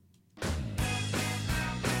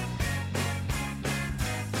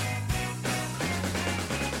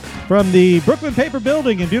From the Brooklyn Paper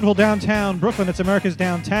Building in beautiful downtown Brooklyn, it's America's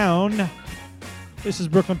downtown. This is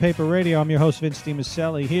Brooklyn Paper Radio. I'm your host, Vince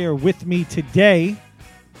DiMaselli, here with me today.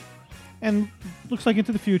 And looks like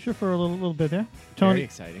into the future for a little bit there. Very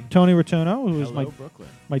exciting. Tony Rotuno, who is Brooklyn.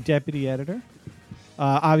 my deputy editor.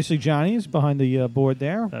 Obviously, Johnny is behind the board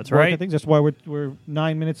there. That's right. I think that's why we're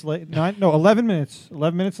 9 minutes late. 11 minutes.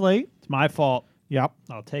 11 minutes late. It's my fault. Yep.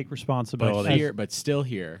 I'll take responsibility. But still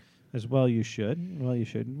here. As well you should. Well, you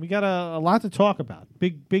should. We got a lot to talk about.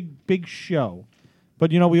 Big show.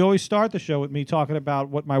 But, we always start the show with me talking about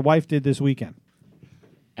what my wife did this weekend.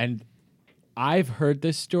 And I've heard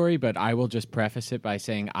this story, but I will just preface it by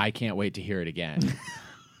saying I can't wait to hear it again.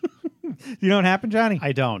 You know what happened, Johnny?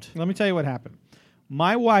 I don't. Let me tell you what happened.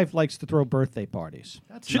 My wife likes to throw birthday parties.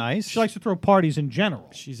 That's nice. She likes to throw parties in general.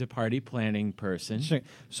 She's a party planning person.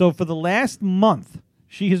 So for the last month,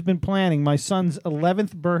 she has been planning my son's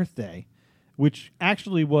 11th birthday, which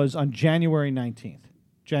actually was on January 19th.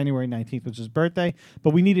 January 19th was his birthday, but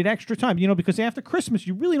we needed extra time, because after Christmas,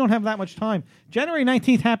 you really don't have that much time. January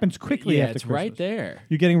 19th happens quickly after it's Christmas. right there.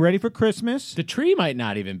 You're getting ready for Christmas. The tree might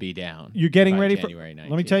not even be down. You're getting by ready January 19th.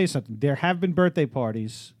 Let me tell you something. There have been birthday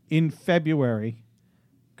parties in February,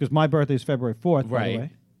 because my birthday is February 4th, by the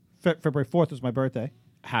way. February 4th is my birthday.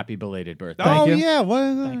 Happy belated birthday. Thank you. Yeah.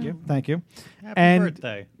 Thank you. Happy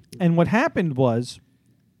birthday. And what happened was,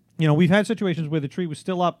 we've had situations where the tree was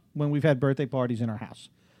still up when we've had birthday parties in our house,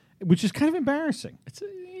 which is kind of embarrassing.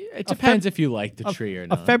 It depends if you like the tree or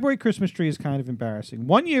not. A February Christmas tree is kind of embarrassing.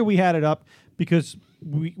 One year we had it up because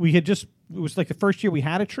we had it was like the first year we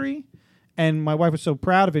had a tree, and my wife was so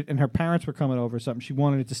proud of it, and her parents were coming over or something. She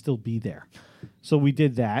wanted it to still be there. So we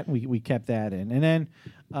did that. We kept that in. And then,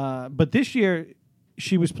 but this year,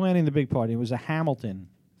 she was planning the big party. It was a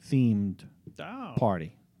Hamilton-themed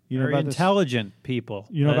party. You know Very about this? intelligent people.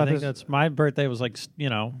 You know I about think this? that's my birthday was like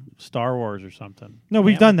Star Wars or something. No,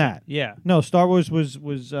 we've done that. Yeah. No, Star Wars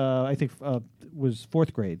was I think was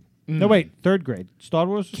fourth grade. No, wait, third grade. Star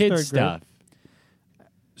Wars was Kid third stuff. grade.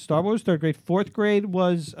 Star Wars third grade. Fourth grade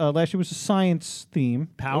was last year was a science theme.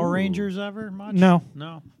 Power Rangers ever much? No.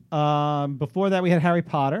 Before that we had Harry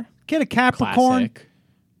Potter. Get a Capricorn. Classic.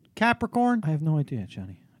 Capricorn. I have no idea,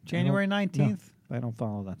 Johnny. January 19th. I don't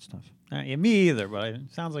follow that stuff. Yeah, me either, but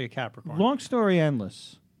it sounds like a Capricorn. Long story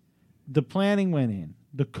endless. The planning went in,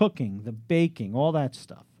 the cooking, the baking, all that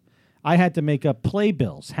stuff. I had to make up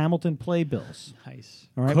playbills, Hamilton playbills. Nice.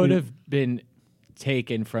 All right, Could have been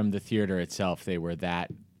taken from the theater itself. They were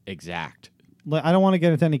that exact. I don't want to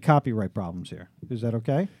get into any copyright problems here. Is that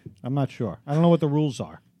okay? I'm not sure. I don't know what the rules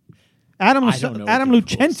are. Adam I don't know Adam what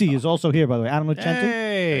the rules Lucenti are. is also here, by the way. Adam Lucenti.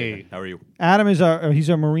 Hey. How are you? Adam is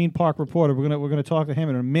he's our Marine Park reporter. We're gonna talk to him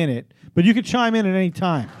in a minute, but you can chime in at any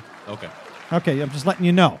time. Okay. Okay, I'm just letting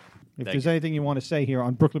you know. If Thank there's you. anything you want to say here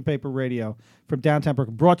on Brooklyn Paper Radio from downtown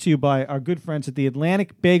Brooklyn, brought to you by our good friends at the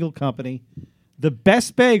Atlantic Bagel Company, the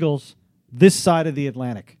best bagels this side of the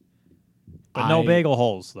Atlantic. But no bagel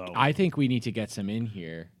holes, though. I think we need to get some in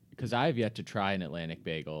here because I have yet to try an Atlantic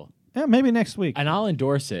bagel. Yeah, maybe next week And I'll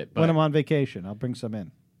endorse it. But when I'm on vacation. I'll bring some in.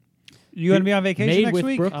 You going to be on vacation made next with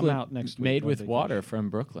week? Brooklyn, I'm out next week Made on with vacation. water from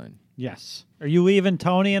Brooklyn. Yes. Are you leaving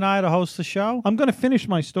Tony and I to host the show? I'm going to finish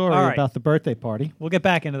my story All right. about the birthday party. We'll get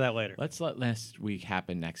back into that later. Let's let next week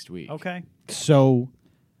happen next week. Okay. So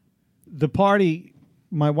the party,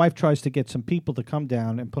 my wife tries to get some people to come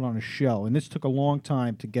down and put on a show, and this took a long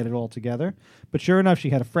time to get it all together. But sure enough,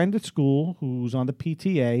 she had a friend at school who's on the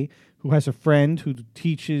PTA, who has a friend who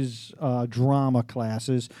teaches drama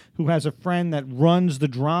classes, who has a friend that runs the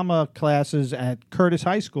drama classes at Curtis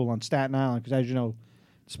High School on Staten Island, because as you know,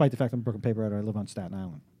 despite the fact I'm a Brooklyn paper editor, I live on Staten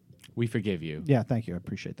Island. We forgive you. Yeah, thank you. I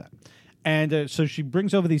appreciate that. And so she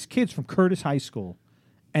brings over these kids from Curtis High School,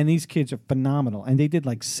 and these kids are phenomenal. And they did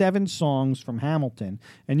like 7 songs from Hamilton.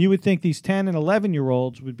 And you would think these 10 and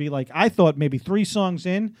 11-year-olds would be like, I thought maybe 3 songs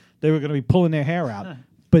in, they were going to be pulling their hair out.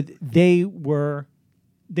 But they were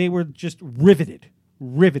just riveted.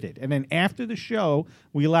 And then after the show,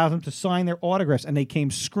 we allowed them to sign their autographs, and they came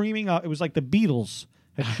screaming up. It was like the Beatles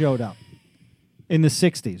had showed up in the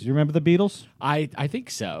 60s. You remember the Beatles? I think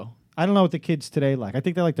so. I don't know what the kids today like. I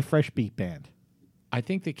think they like the Fresh Beat Band. I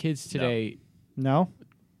think the kids today, No?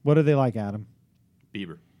 What do they like, Adam?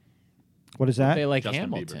 Bieber. What is that? they like Justin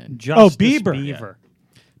Hamilton. Justice Bieber. Beaver.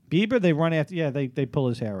 Bieber, they run after, they pull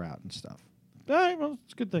his hair out and stuff. All right, well,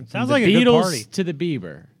 it's a good thing. Sounds The like a good Beatles party. to the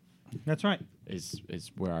Bieber That's right. is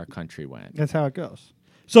where our country went. That's how it goes.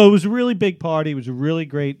 So it was a really big party. It was a really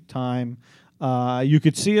great time. You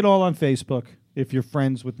could see it all on Facebook if you're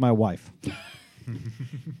friends with my wife.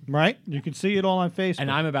 Right? You can see it all on Facebook. And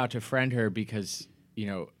I'm about to friend her because,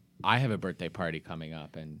 I have a birthday party coming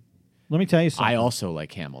up, and Let me tell you something. I also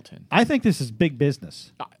like Hamilton. I think this is big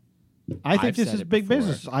business. I think I've this said is it big before.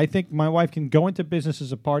 business. I think my wife can go into business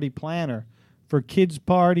as a party planner for kids'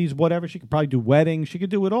 parties, whatever. She could probably do weddings. She could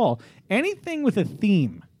do it all. Anything with a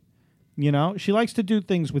theme. You know, she likes to do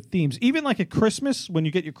things with themes. Even like at Christmas, when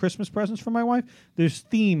you get your Christmas presents from my wife, there's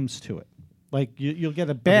themes to it. Like you'll get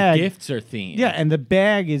a bag. The gifts are themed. Yeah, and the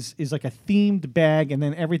bag is like a themed bag, and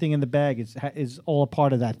then everything in the bag is all a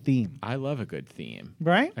part of that theme. I love a good theme.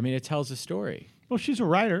 Right? I mean, it tells a story. Well, she's a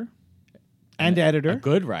writer and editor. A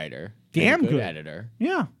good writer. and Damn a good good. editor.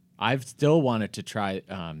 Yeah. I've still wanted to try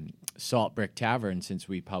Salt Brick Tavern since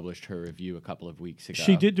we published her review a couple of weeks ago.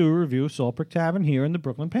 She did do a review of Salt Brick Tavern here in the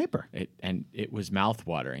Brooklyn paper. And it was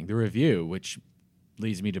mouthwatering. The review, which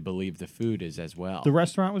leads me to believe the food is as well. The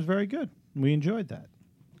restaurant was very good. We enjoyed that.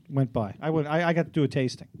 Went by. I got to do a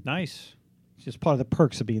tasting. Nice. It's just part of the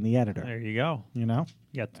perks of being the editor. There you go. You know,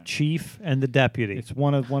 You got the chief and the deputy. it's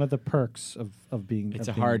one of the perks of being. It's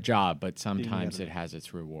of a being- hard job, but sometimes editor. it has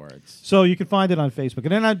its rewards. So you can find it on Facebook.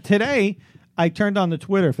 And then today, I turned on the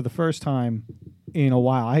Twitter for the first time in a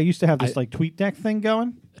while. I used to have this like tweet deck thing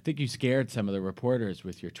going. I think you scared some of the reporters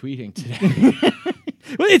with your tweeting today.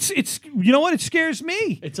 Well, it's you know what? It scares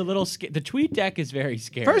me. It's a little the tweet deck is very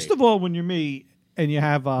scary. First of all, when you're me and you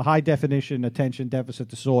have a high definition attention deficit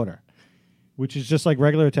disorder, which is just like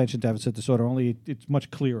regular attention deficit disorder, only it's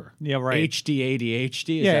much clearer. yeah, right. HD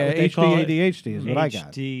ADHD is that Yeah, what they call it? ADHD is what I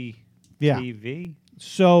got. HD Yeah. TV.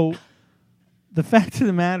 So the fact of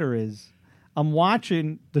the matter is, I'm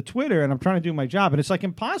watching the Twitter and I'm trying to do my job, and it's like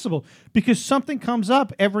impossible because something comes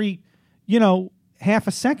up every, half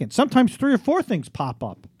a second. Sometimes 3 or 4 things pop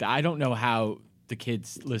up. I don't know how the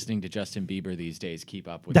kids listening to Justin Bieber these days keep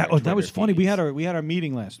up with That their that was Twitter funny. We feeds. had our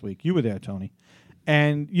meeting last week. You were there, Tony.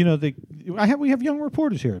 And we have young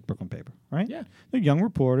reporters here at Brooklyn Paper, right? Yeah. They're young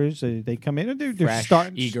reporters. They come in and they're fresh,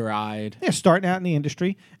 starting eager-eyed. They're starting out in the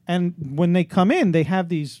industry, and when they come in, they have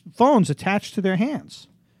these phones attached to their hands,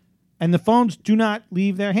 and the phones do not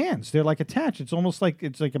leave their hands. They're like attached. It's almost like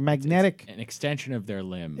it's like a magnetic. An extension of their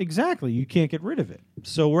limb. Exactly. You can't get rid of it.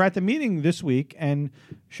 So we're at the meeting this week, and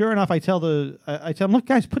sure enough, I tell them, look,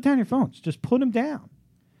 guys, put down your phones. Just put them down.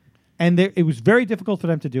 And it was very difficult for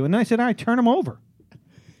them to do. And then I said, all right, turn them over.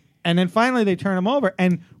 And then finally they turn them over,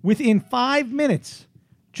 and within 5 minutes,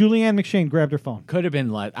 Julianne McShane grabbed her phone. Could have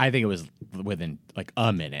been less. I think it was within like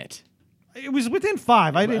a minute. It was within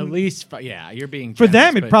 5. I At didn't. least, yeah, you're being For generous,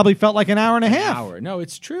 them, it but probably felt like an hour and a an half. hour. No,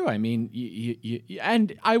 it's true. I mean,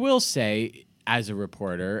 and I will say, as a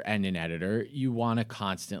reporter and an editor, you want to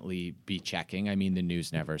constantly be checking. I mean, the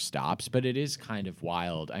news never stops, but it is kind of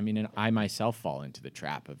wild. I mean, and I myself fall into the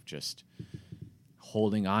trap of just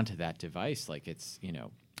holding on to that device like it's,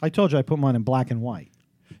 I told you I put mine in black and white.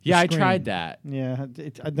 Yeah, I screen. tried that Yeah,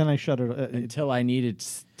 then I shut it. until I needed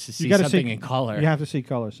to see gotta something in color. You have to see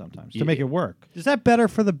color sometimes to Yeah. make it work. Is that better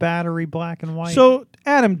for the battery, black and white? So,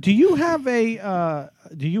 Adam, do you have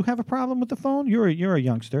a problem with the phone? You're a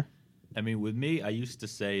youngster. I mean, with me, I used to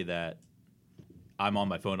say that I'm on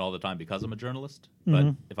my phone all the time because I'm a journalist.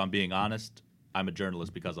 But if I'm being honest, I'm a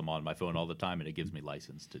journalist because I'm on my phone all the time, and it gives me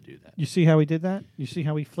license to do that. You see how he did that? You see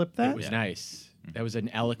how he flipped that? It was nice. That was an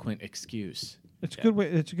eloquent excuse. It's a good way.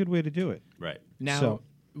 It's a good way to do it. Right. Now, So-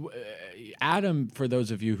 Adam, for those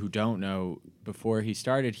of you who don't know, before he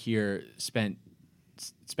started here, spent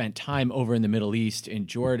time over in the Middle East, in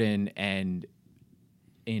Jordan, and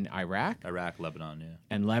in Iraq Iraq, Lebanon, yeah.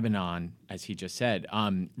 and Lebanon, as he just said,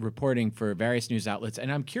 reporting for various news outlets.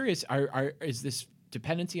 And I'm curious, is this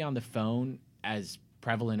dependency on the phone as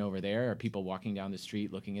prevalent over there? Are people walking down the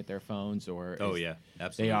street looking at their phones, or Oh, is- yeah,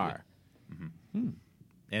 absolutely. they are?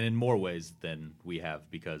 And in more ways than we have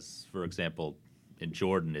because, for example, in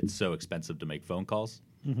Jordan, it's so expensive to make phone calls.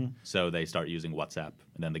 So they start using WhatsApp.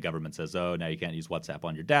 And then the government says, oh, now you can't use WhatsApp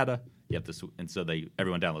on your data. You have to, and so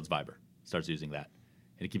everyone downloads Viber, starts using that.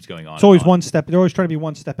 And it keeps going on. It's always and on. one step. They're always trying to be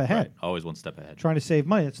one step ahead. Right. Always one step ahead. Trying to save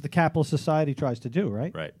money. That's what the capitalist society tries to do,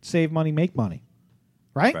 right? Right. Save money, make money.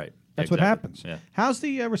 Right? Right. That's what Exactly. happens. Yeah. How's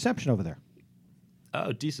the reception over there?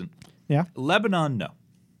 Oh, decent. Yeah. Lebanon, no.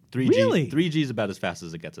 3G. Really? 3G is about as fast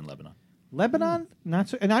as it gets in Lebanon. Lebanon? Not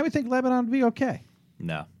so. And I would think Lebanon would be okay.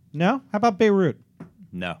 No. No? How about Beirut?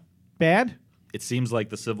 No. Bad? It seems like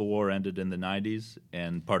the Civil War ended in the 90s,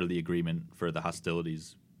 and part of the agreement for the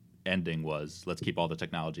hostilities ending was let's keep all the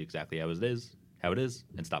technology exactly how it is,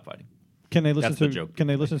 and stop fighting. Can they listen That's the to? joke. Can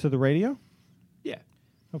they listen to the radio? Yeah.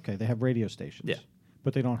 Okay, they have radio stations. Yeah.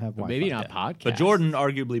 But they don't have But Wi-Fi. maybe not podcasts. But Jordan,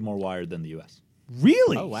 arguably more wired than the U.S.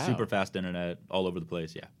 Really? Oh, wow. Super fast internet all over the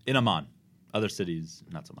place, yeah. In Amman. Other cities,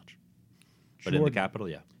 not so much. But in the Jordan. capital,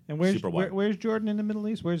 yeah. And where's Super wired. where's Jordan in the Middle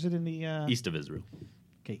East? Where's it in the East of Israel.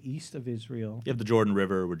 Okay, east of Israel. You have the Jordan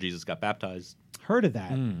River where Jesus got baptized. Heard of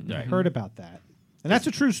that. Right. Heard about that. And that's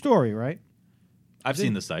a true story, right? I've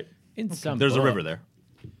seen the site. In some There's a book. river there.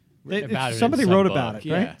 About it in Somebody some wrote book, about it,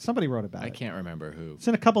 yeah. right? Somebody wrote about I it. can't remember who. It's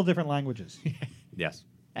in a couple different languages. Yes.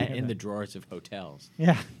 In the drawers of hotels.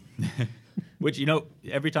 Yeah. Which, you know,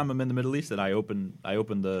 every time I'm in the Middle East and I open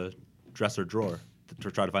the dresser drawer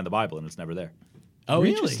to try to find the Bible, and it's never there. Oh,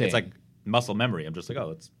 Really? interesting. It's like muscle memory. I'm just like, oh,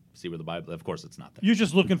 let's see where the Bible. Of course, it's not there. You're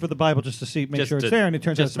just looking for the Bible just to see, make Just sure it's to- there, and it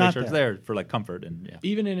turns out just it's to make not sure there. it's there for like comfort and yeah.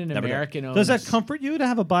 even in an Never there. American. Does that comfort you to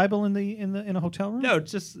have a Bible in a hotel room? No,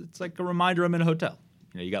 it's like a reminder I'm in a hotel.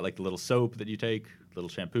 You know, you got like the little soap that you take, little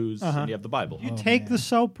shampoos, and you have the Bible. You take the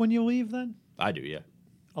soap when you leave then? I do, yeah.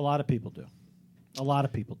 A lot of people do. A lot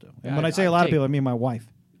of people do. And Yeah, when I say I a lot of take- people, I mean my wife.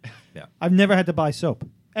 Yeah. I've never had to buy soap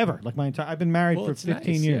ever. Like my entire. I've been married Well, for it's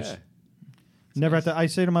 15 nice, years. yeah. Never had to. I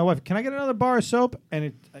say to my wife, "Can I get another bar of soap?" And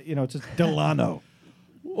it, it's just Delano.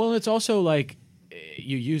 Well, it's also like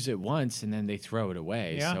you use it once and then they throw it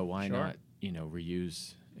away. Yeah, so why sure. not,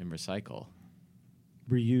 reuse and recycle?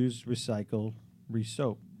 Reuse, recycle,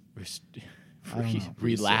 re-soap. I don't know.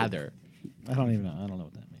 Relather. I don't even know. I don't know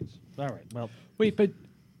what that means. All right. Well, Wait, but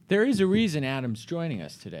there is a reason Adam's joining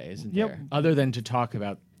us today, isn't Yep. there? Other than to talk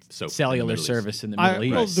about Soap in the cellular Middle East. service in the Middle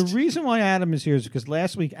well, East. the reason why Adam is here is because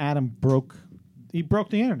last week Adam broke the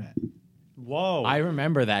internet. Whoa. I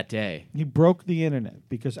remember that day. He broke the internet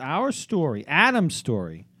because our story, Adam's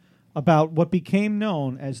story, about what became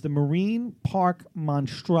known as the Marine Park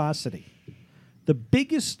monstrosity, the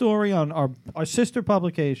biggest story on our sister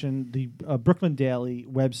publication, the Brooklyn Daily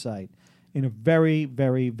website, in a very,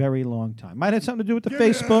 very, very long time. Might have something to do with the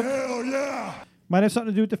Facebook. Hell yeah! Might have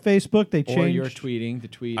something to do with the Facebook. They changed. Or you're tweeting, the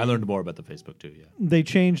tweet. I learned more about the Facebook too, yeah. They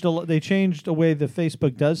changed. They changed the way the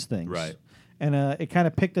Facebook does things. Right. And it kind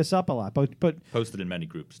of picked us up a lot. But Posted in many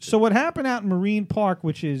groups too. so what happened out in Marine Park,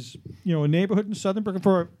 which is a neighborhood in southern Brooklyn,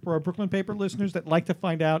 for our Brooklyn paper listeners that like to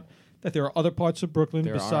find out that there are other parts of Brooklyn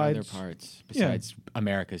there besides are other parts besides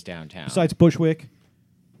America's downtown. besides Bushwick,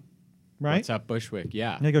 right? What's up, Bushwick?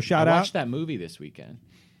 Yeah. There you go, shout I out. watched that movie this weekend.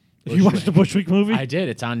 You watched the Bushwick movie? I did.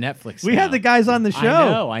 It's on Netflix. We now. had the guys on the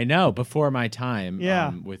show. I know. Before my time.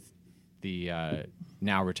 Yeah. With the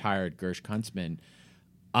now retired Gersh Kuntzman.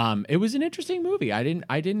 It was an interesting movie. I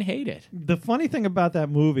didn't hate it. The funny thing about that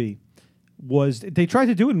movie was they tried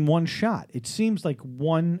to do it in one shot. It seems like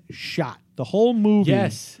one shot. The whole movie.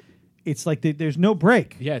 Yes. It's like there's no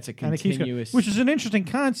break. Yeah, it's a And it keeps going, continuous. which is an interesting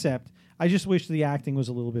concept. I just wish the acting was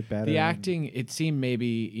a little bit better. The acting, it seemed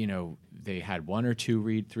maybe, they had one or two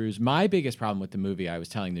read-throughs. My biggest problem with the movie, I was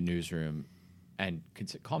telling the newsroom, and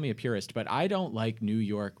call me a purist, but I don't like New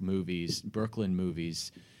York movies, Brooklyn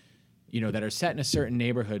movies, that are set in a certain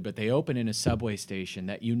neighborhood, but they open in a subway station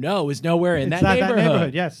that is nowhere in It's that not neighborhood. that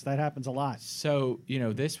neighborhood. Yes, that happens a lot. So,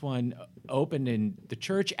 this one opened in the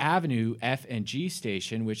Church Avenue F and G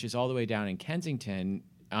station, which is all the way down in Kensington.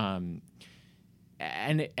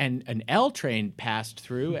 And an L train passed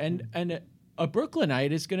through, and a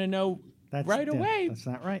Brooklynite is going to know right yeah, away. that's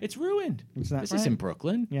not right. It's ruined. It's not this right. isn't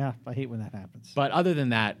Brooklyn. Yeah, I hate when that happens. But other than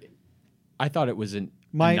that, I thought it was a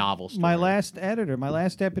novel story. My last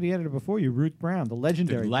deputy editor before you, Ruth Brown, the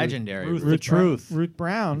legendary Ruth the Truth. Ruth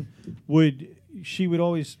Brown would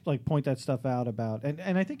always like point that stuff out about,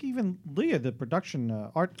 and I think even Leah, the production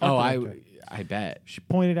art. director, I bet. she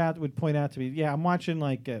would point out to me, yeah, I'm watching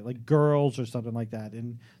like Girls or something like that,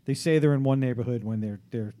 and they say they're in one neighborhood when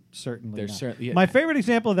they're certainly They're not. certainly- yeah. My favorite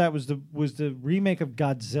example of that was the remake of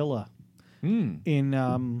Godzilla in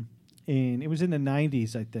it was in the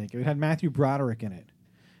 90s, I think. It had Matthew Broderick in it,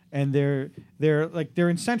 and they're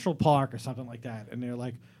in Central Park or something like that, and they're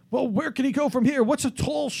like, well, where can he go from here? What's a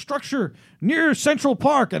tall structure near Central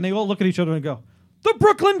Park? And they all look at each other and go, the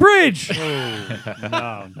Brooklyn Bridge.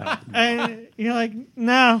 No. And you're like,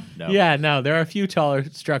 no. No. Yeah, no, there are a few taller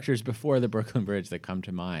structures before the Brooklyn Bridge that come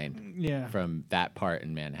to mind Yeah. from that part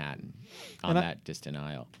in Manhattan on And that distant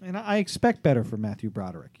aisle. And I expect better from Matthew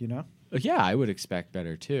Broderick, Yeah, I would expect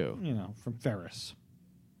better too. from Ferris.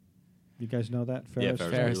 You guys know that Yeah,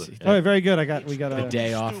 Ferris? Ferris. Bueller. Oh, very good. We got The a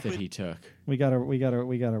day off that he took. we got a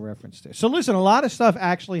reference there. So listen, a lot of stuff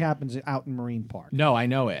actually happens out in Marine Park. No, I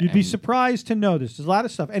know it. You'd be and surprised to know this. There's a lot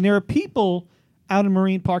of stuff, and there are people out in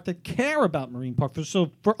Marine Park that care about Marine Park.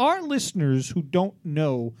 So for our listeners who don't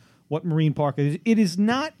know what Marine Park is, it is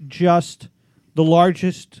not just the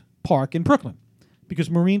largest park in Brooklyn, because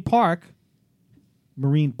Marine Park,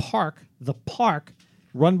 the park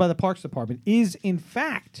run by the Parks Department, is in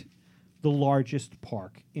fact the largest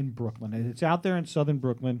park in Brooklyn. And it's out there in southern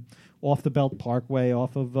Brooklyn, off the Belt Parkway,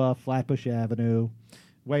 off of Flatbush Avenue,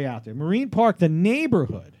 way out there. Marine Park, the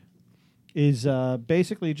neighborhood, is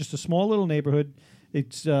basically just a small little neighborhood.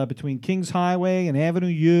 It's between Kings Highway and Avenue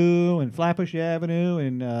U and Flatbush Avenue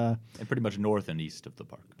and And pretty much north and east of the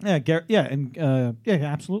park.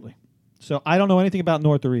 absolutely. So I don't know anything about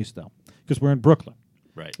north or east though, because we're in Brooklyn,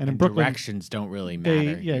 Right. and in Brooklyn, Directions don't really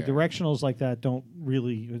matter. here. directionals like that don't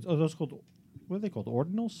really. Are those called? What are they called?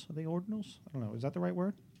 Ordinals? Are they ordinals? I don't know. Is that the right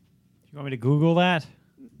word? You want me to Google that?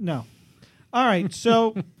 No. All right,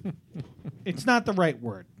 so it's not the right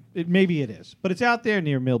word. Maybe it is, but it's out there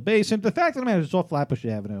near Mill Basin. The fact of the matter is, it's off Flatbush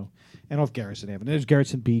Avenue and off Garrison Avenue. There's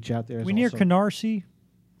Garrison Beach out there. We near Canarsie?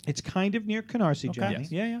 It's kind of near Canarsie, Johnny.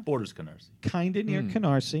 Yes. Yeah. Borders Canarsie. Kind of near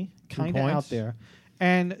Canarsie, kind of out points. there.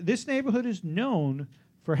 And this neighborhood is known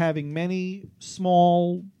for having many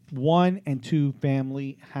small 1 and 2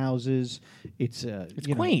 family houses. It's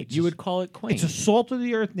Quaint. You would call it quaint. It's a salt of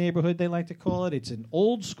the earth neighborhood, they like to call it. It's an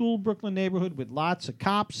old school Brooklyn neighborhood with lots of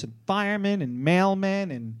cops and firemen and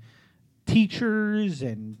mailmen and teachers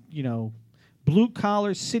and, blue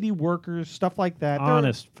collar city workers, stuff like that.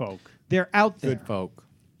 Honest folk. They're out there. Good folk.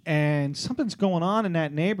 And something's going on in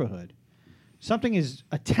that neighborhood. Something is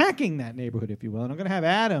attacking that neighborhood, if you will. And I'm going to have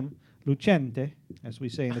Adam Lucente, as we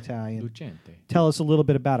say in Italian, Lucente. tell us a little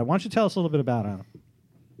bit about it. Why don't you tell us a little bit about it?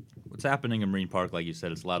 What's happening in Marine Park, like you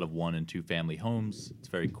said, it's a lot of 1 and 2 family homes. It's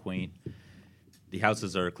very quaint. The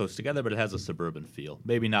houses are close together, but it has a suburban feel.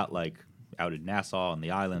 Maybe not like out in Nassau on the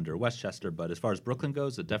island or Westchester, but as far as Brooklyn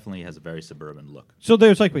goes, it definitely has a very suburban look. So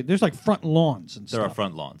there's like front lawns and There stuff. are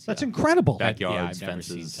front lawns. That's yeah. incredible. Backyards, I've never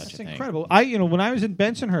seen fences. such That's a thing. incredible. When I was in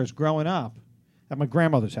Bensonhurst growing up, at my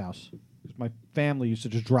grandmother's house, 'cause my family used to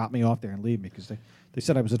just drop me off there and leave me because they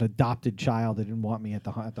said I was an adopted child. They didn't want me at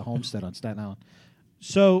the homestead on Staten Island.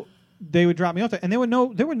 So they would drop me off there, and there were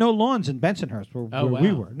no lawns in Bensonhurst where we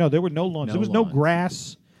wow. were. No, there were no lawns. No There was no lawns.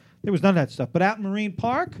 grass. There was none of that stuff. But out in Marine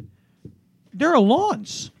Park, there are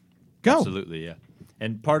lawns. Go. Absolutely, yeah.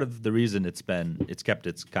 And part of the reason it's kept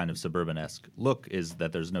its kind of suburban-esque look is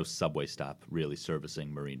that there's no subway stop really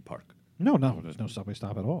servicing Marine Park. No, there's no subway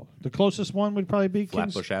stop at all. The closest one would probably be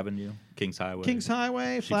Flatbush Avenue, Kings Highway. Kings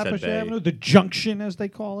Highway, Sheepshead Flatbush Bay. Avenue, the Junction, as they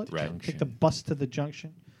call it. Right. Take the bus to the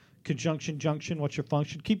Junction. Conjunction Junction, what's your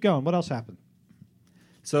function? Keep going. What else happened?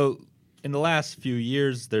 So in the last few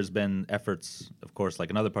years, there's been efforts, of course,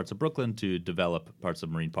 like in other parts of Brooklyn, to develop parts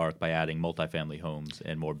of Marine Park by adding multifamily homes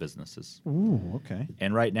and more businesses. Ooh, okay.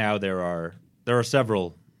 And right now, there are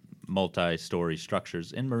several multi-story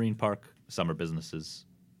structures in Marine Park. Some are businesses,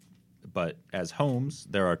 but as homes,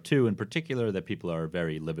 there are 2 in particular that people are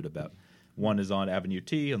very livid about. One is on Avenue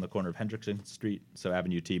T on the corner of Hendrickson Street, so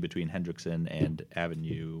Avenue T between Hendrickson and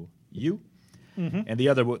Avenue U. Mm-hmm. And the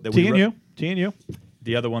other that we T&U.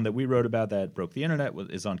 The other one that we wrote about that broke the internet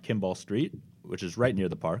is on Kimball Street, which is right near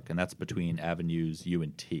the park, and that's between Avenues U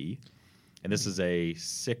and T. And this is a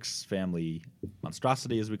 6-family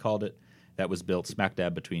monstrosity, as we called it, that was built smack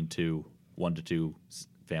dab between 1 to 2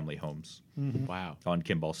 family homes Wow. on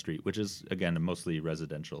Kimball Street, which is, again, a mostly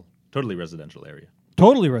totally residential area.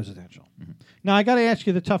 Totally residential. Mm-hmm. Now, I got to ask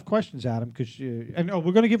you the tough questions, Adam, because we're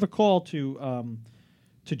going to give a call to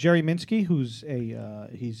Jerry Minsky, who's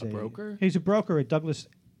he's a broker? He's a broker at Douglas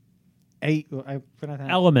I forgot that.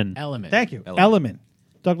 Element. Element. Thank you. Element.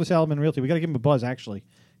 Douglas Elliman Realty. We got to give him a buzz, actually.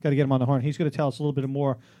 Got to get him on the horn. He's going to tell us a little bit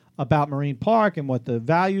more about Marine Park and what the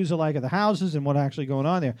values are like of the houses and what's actually going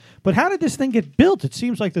on there. But how did this thing get built? It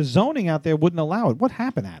seems like the zoning out there wouldn't allow it. What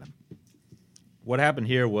happened, Adam? What happened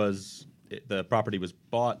here was the property was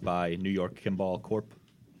bought by New York Kimball Corp.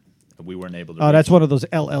 We weren't able to. Oh, that's one of those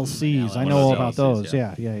LLCs. I know all about LLCs, those.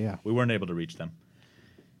 yeah. Yeah. We weren't able to reach them.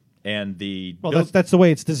 And Well, that's the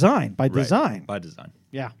way it's designed, by Right, design. By design.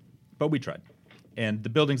 Yeah. But we tried. And the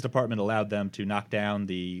buildings department allowed them to knock down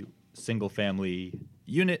the single family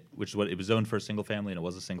unit, which is what it was zoned for, a single family, and it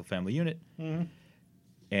was a single family unit,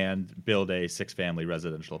 and build a 6-family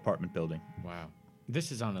residential apartment building. Wow.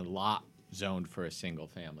 This is on a lot zoned for a single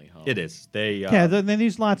family home. It is. They Then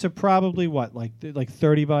these lots are probably what, like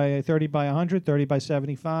 30 by 100, 30 by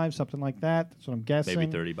 75, something like that. That's what I'm guessing.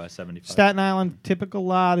 maybe 30 by 75. Staten Island typical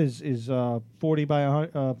lot is 40 by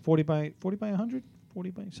 100, 40 by 40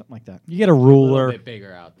 by something like that. You get a A ruler. little bit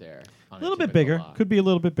bigger out there. A little bit bigger. Could be a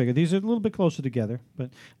little bit bigger. These are a little bit closer together, but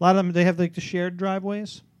a lot of them they have like the shared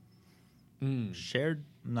driveways. Shared?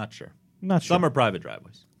 I'm not sure. I'm not sure. Some are private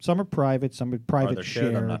driveways. Some are private. Some are Are private they shared?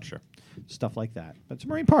 I'm shared. not sure. Stuff like that. But it's a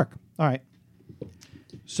Marine Park. All right.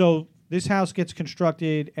 So this house gets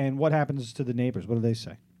constructed, and what happens to the neighbors? What do they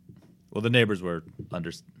say? Well, the neighbors were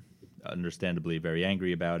understandably very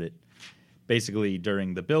angry about it. Basically,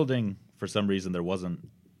 during the building, for some reason, there wasn't,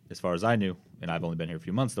 as far as I knew, and I've only been here a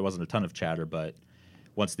few months, there wasn't a ton of chatter, but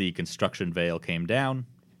once the construction veil came down,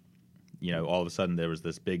 all of a sudden there was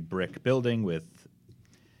this big brick building with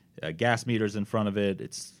gas meters in front of it.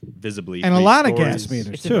 It's visibly And a 3 lot of stories. gas meters.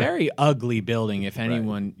 It's too. a very ugly building. If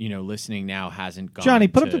anyone listening now hasn't gone, Johnny,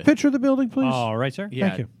 put up to- the picture of the building, please. Oh, right, sir. Yeah,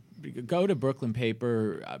 Thank you. Go to Brooklyn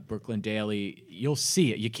Paper, Brooklyn Daily. You'll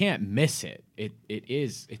see it. You can't miss it.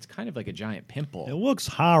 It's kind of like a giant pimple. It looks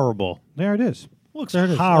horrible. There it is. Looks There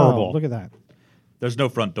it is. horrible. Oh, look at that. There's no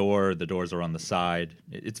front door. The doors are on the side.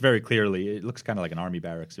 It's very clearly, it looks kind of like an army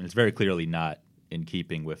barracks, and it's very clearly not in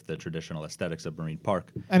keeping with the traditional aesthetics of Marine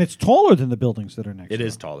Park. And it's taller than the buildings that are next. It door.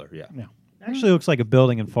 is taller, yeah. Yeah. Actually, looks like a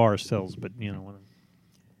building in Forest Hills, but Well,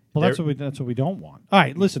 There- that's what we don't want. All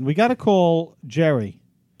right, listen, we got to call Jerry.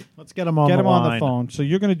 let's get him on Get the him line. on the phone. So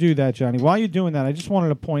you're going to do that, Johnny. While you're doing that, I just wanted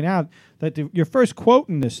to point out that your first quote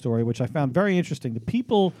in this story, which I found very interesting, the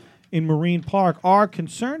people in Marine Park are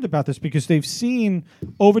concerned about this because they've seen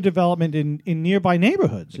overdevelopment in nearby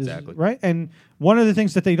neighborhoods. Exactly. Right? And one of the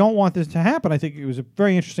things that they don't want this to happen, I think it was a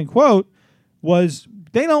very interesting quote, was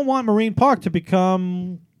they don't want Marine Park to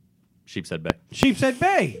become Sheepshead Bay. Sheepshead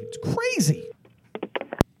Bay. It's crazy.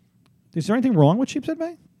 Is there anything wrong with Sheepshead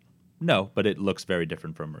Bay? No, but it looks very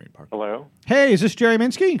different from Marine Park. Hello, Hey, is this Jerry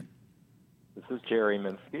Minsky? this is Jerry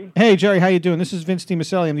Minsky. Hey, Jerry, how you doing? This is Vince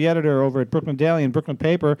DiMaselli. I'm the editor over at Brooklyn Daily and Brooklyn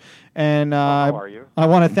Paper. And How are you? I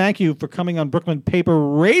want to thank you for coming on Brooklyn Paper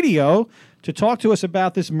Radio to talk to us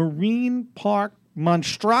about this Marine Park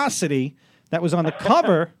monstrosity that was on the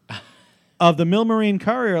cover of the Mill Marine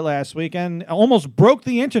Courier last week and almost broke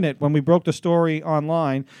the internet when we broke the story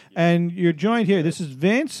online. And you're joined here. This is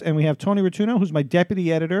Vince, and we have Tony Rotuno, who's my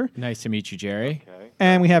deputy editor. Nice to meet you, Jerry. Okay.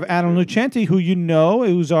 And we have Adam Lucenti, who you know,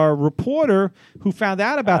 who's our reporter who found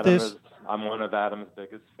out about Adam this. is- I'm one of Adam's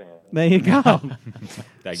biggest fans. There you go.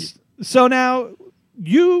 Thank you. So now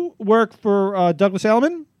you work for Douglas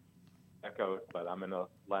Elliman. Echoed, but I'm in a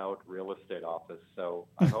loud real estate office, so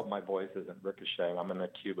I hope my voice isn't ricocheting. I'm in a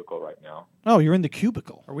cubicle right now. Oh, you're in the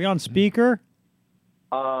cubicle. Are we on speaker?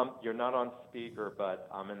 You're not on speaker, but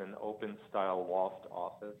I'm in an open-style loft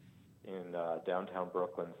office in downtown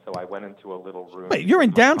Brooklyn. So I went into a little room. Wait, you're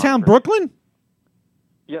in for my downtown conference. Brooklyn?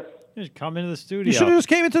 Yes. Just come into the You studio. should have just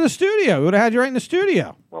came into the studio. We would have had you right in the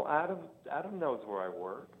studio. Well, Adam knows where I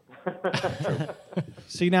work.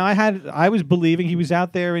 See, now I was believing he was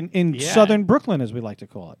out there in Yeah. southern Brooklyn, as we like to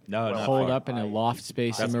call it. No, Well, not Hold far. up in a loft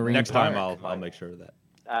space in That's- Marine next Park. time I'll make sure of that.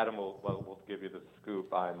 Adam will give you the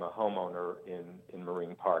scoop. I'm a homeowner in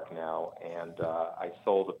Marine Park now, and I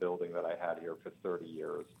sold a building that I had here for 30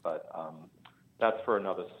 years. But that's for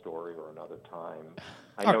another story or another time.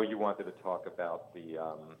 I know you wanted to talk about the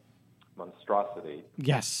monstrosity,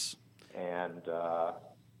 Yes. and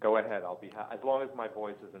go ahead. I'll be as long as my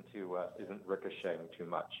voice isn't ricocheting too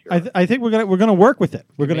much. Here. I think we're gonna work with it.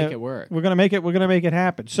 We're gonna Make it work. We're gonna make it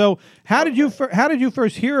happen. So how did you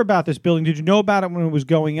first hear about this building? Did you know about it when it was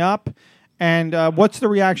going up? And what's the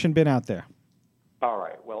reaction been out there? All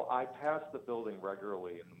right. Well, I pass the building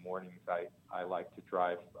regularly in the mornings. I like to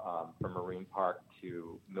drive from Marine Park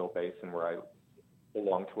to Mill Basin, where I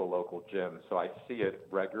belong to a local gym. So I see it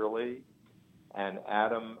regularly. And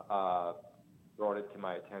Adam brought it to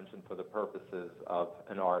my attention for the purposes of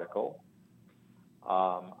an article.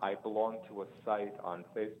 I belong to a site on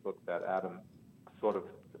Facebook that Adam sort of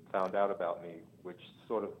found out about me, which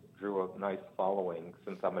sort of drew a nice following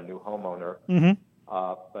since I'm a new homeowner. Mm-hmm.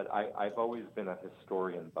 But I've always been a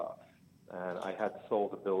historian buff, and I had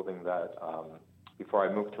sold a building that, before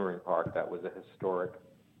I moved to Marine Park, that was a historic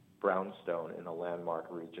brownstone in a landmark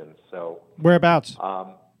region. So Whereabouts? it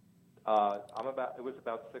was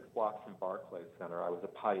about 6 blocks from Barclays Center. I was a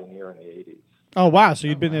pioneer in the 80s. Oh wow! So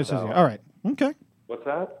you'd been there since. So- All right. Okay. What's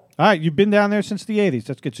that? All right. You've been down there since the '80s.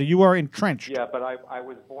 That's good. So you are entrenched. Yeah, but I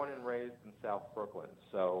was born and raised in South Brooklyn.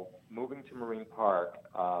 So moving to Marine Park.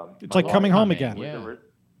 It's like coming home again. Yeah.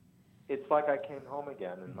 It's like I came home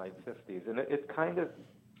again in my 50s, and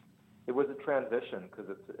it was a transition because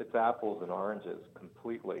it's apples and oranges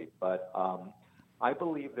completely. But I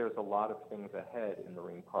believe there's a lot of things ahead in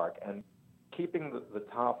Marine Park, and keeping the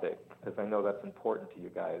topic, because I know that's important to you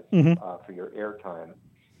guys for your airtime.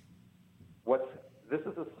 This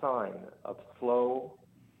is a sign of slow,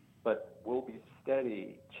 but will be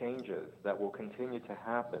steady changes that will continue to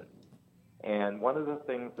happen. And one of the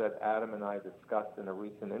things that Adam and I discussed in a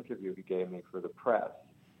recent interview he gave me for the press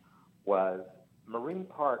was Marine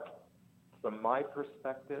Park, from my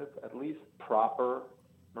perspective, at least proper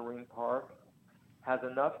Marine Park, has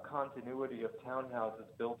enough continuity of townhouses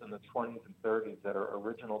built in the 20s and 30s that are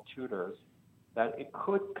original Tudors that it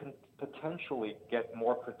could potentially get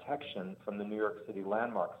more protection from the New York City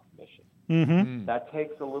Landmarks Commission. Mm-hmm. That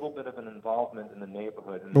takes a little bit of an involvement in the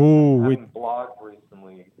neighborhood. And Ooh, having blogged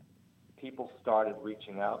recently, people started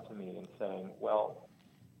reaching out to me and saying, well,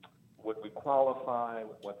 would we qualify?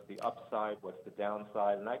 What's the upside? What's the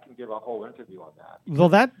downside? And I can give a whole interview on that. Well,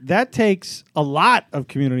 that takes a lot of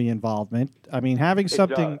community involvement. I mean, having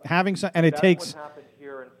something, and it That's takes. what happened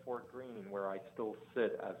here in Fort Greene, where I still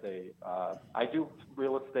sit as I do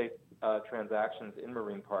real estate transactions in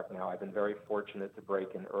Marine Park now. I've been very fortunate to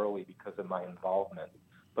break in early because of my involvement.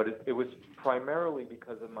 But it was primarily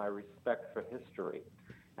because of my respect for history.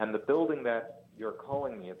 And the building that you're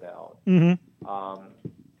calling me about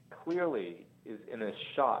clearly is in a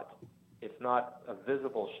shot, if not a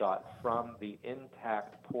visible shot, from the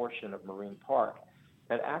intact portion of Marine Park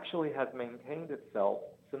that actually has maintained itself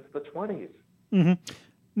since the 20s.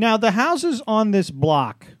 Now, the houses on this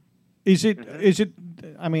block, is it?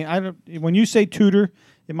 I mean, I don't. When you say Tudor,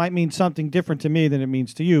 it might mean something different to me than it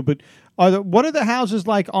means to you. But what are the houses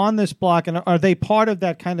like on this block, and are they part of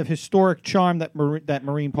that kind of historic charm that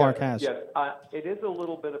Marine Park has? Yes, it is a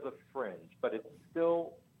little bit of a fringe, but it's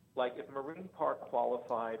still like if Marine Park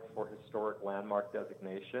qualified for historic landmark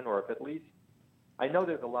designation, or if at least, I know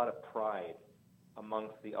there's a lot of pride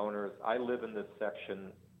amongst the owners. I live in this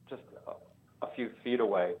section just a few feet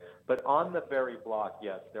away, but on the very block,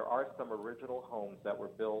 yes, there are some original homes that were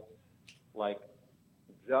built like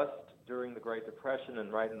just during the Great Depression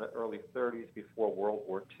and right in the early 30s before World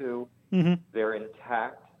War II. They're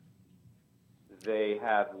intact. They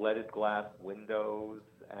have leaded glass windows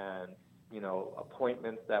and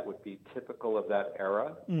appointments that would be typical of that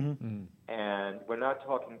era. And we're not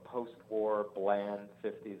talking post-war bland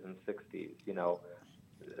 50s and 60s.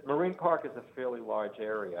 Marine Park is a fairly large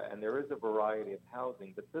area, and there is a variety of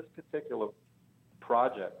housing, but this particular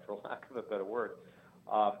project, for lack of a better word,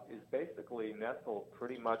 is basically nestled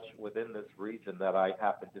pretty much within this region that I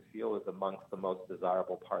happen to feel is amongst the most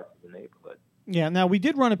desirable parts of the neighborhood. Yeah. Now, we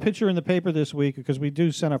did run a picture in the paper this week because we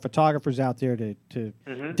do send our photographers out there to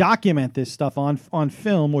document this stuff on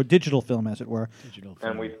film, or digital film, as it were.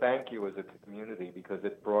 And we thank you as a community because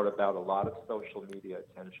it brought about a lot of social media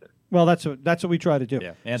attention. Well, that's what we try to do.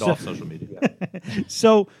 Yeah, and off social media.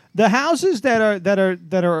 So the houses that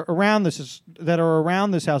are around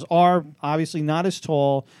this house are obviously not as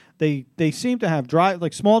tall. They seem to have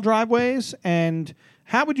small driveways. And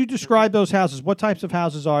how would you describe those houses? What types of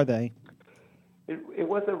houses are they? It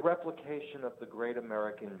was a replication of the Great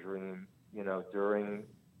American Dream,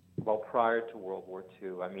 prior to World War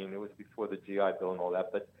II. I mean, it was before the GI Bill and all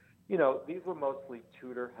that, but these were mostly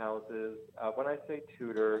Tudor houses. When I say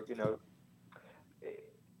Tudor,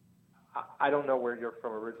 I don't know where you're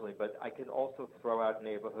from originally, but I can also throw out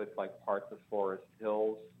neighborhoods like parts of Forest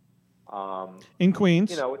Hills. In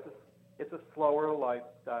Queens. It's a slower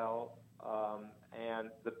lifestyle, and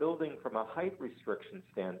the building from a height restriction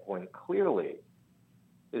standpoint clearly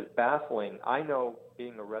is baffling. I know,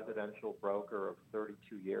 being a residential broker of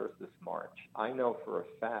 32 years this March, I know for a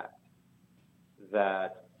fact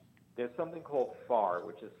that there's something called FAR,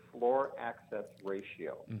 which is floor access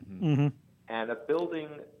ratio. And a building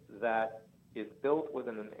that is built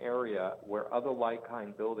within an area where other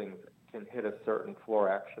like-kind buildings can hit a certain floor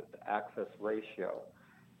access ratio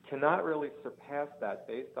cannot really surpass that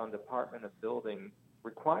based on Department of Building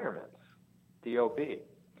requirements, DOB.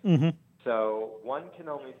 So one can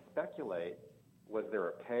only speculate, was there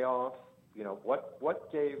a payoff?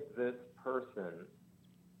 What gave this person,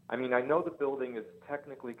 I mean, I know the building is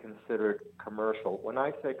technically considered commercial. When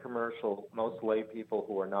I say commercial, most lay people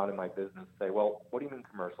who are not in my business say, well, what do you mean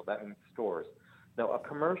commercial? That means stores. No, a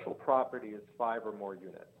commercial property is 5 or more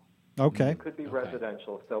units. Okay. It could be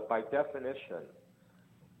residential. So by definition,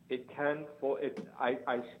 it can,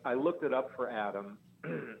 I looked it up for Adam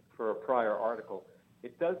for a prior article.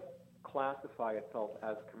 It does classify itself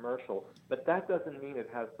as commercial, but that doesn't mean it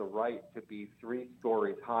has the right to be 3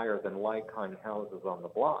 stories higher than like-kind houses on the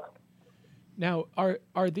block. Now,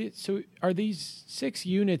 are these 6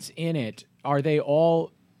 units in it? Are they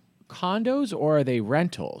all condos or are they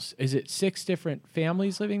rentals? Is it 6 different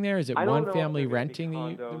families living there? Is it one family renting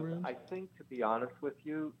the rooms? I think, to be honest with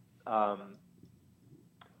you,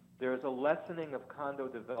 there's a lessening of condo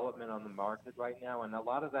development on the market right now, and a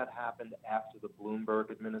lot of that happened after the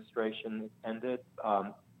Bloomberg administration ended.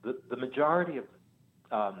 The majority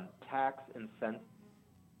of tax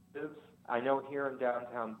incentives, I know here in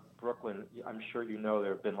downtown Brooklyn, I'm sure you know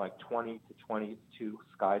there have been like 20 to 22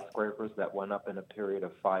 skyscrapers that went up in a period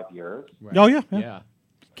of 5 years. Right. Oh, yeah.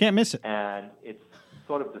 Can't miss it. And it's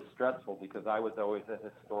sort of distressful because I was always a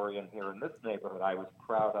historian here in this neighborhood. I was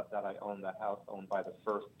proud of that I owned the house owned by the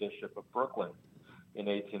first Bishop of Brooklyn in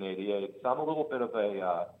 1888. So I'm a little bit of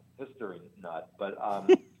a history nut, but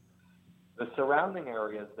The surrounding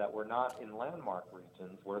areas that were not in landmark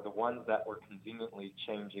regions were the ones that were conveniently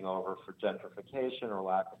changing over for gentrification, or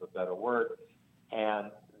lack of a better word, and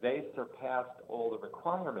they surpassed all the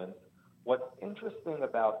requirements. What's interesting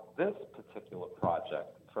about this particular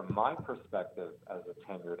project, from my perspective as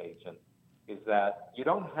a tenured agent, is that you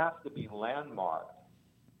don't have to be landmarked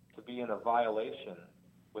to be in a violation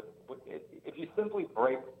if you simply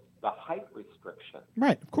break the height restriction.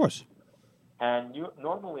 Right, of course. And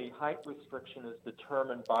normally height restriction is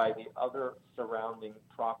determined by the other surrounding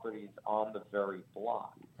properties on the very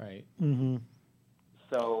block. Right. Mm-hmm.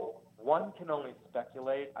 So one can only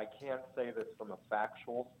speculate. I can't say this from a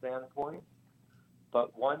factual standpoint,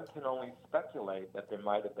 but one can only speculate that there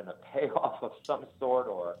might have been a payoff of some sort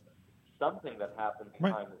or something that happened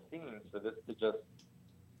behind the scenes for this to just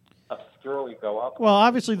obscurely go up. Well,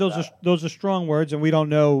 obviously those are strong words, and we don't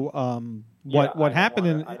know what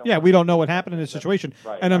happened we don't know what happened in this situation.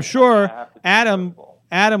 Right. And I'm sure Adam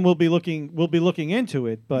will be looking into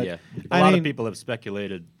it. But yeah, a lot of people have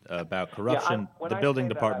speculated about corruption. The building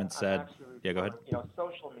department said, "Yeah, go ahead."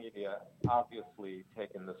 Social media obviously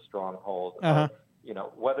taken the stronghold. Uh-huh.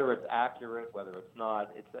 Whether it's accurate, whether it's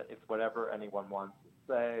not, it's whatever anyone wants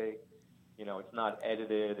to say. It's not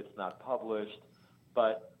edited, it's not published,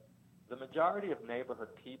 but the majority of neighborhood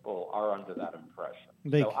people are under that impression.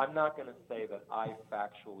 So I'm not going to say that I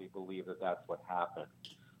factually believe that that's what happened.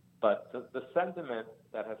 But the sentiment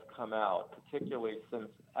that has come out, particularly since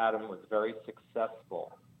Adam was very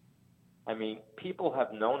successful, I mean, people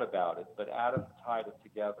have known about it, but Adam tied it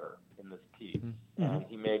together in this piece, and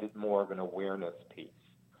he made it more of an awareness piece.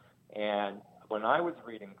 And when I was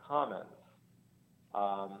reading comments,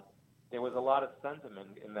 there was a lot of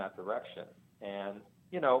sentiment in that direction. And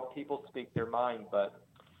people speak their mind, but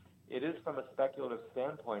it is from a speculative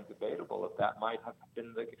standpoint debatable if that might have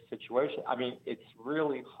been the situation. I mean, it's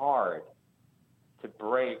really hard to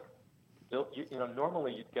break.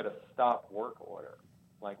 Normally you'd get a stop work order.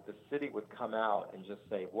 Like the city would come out and just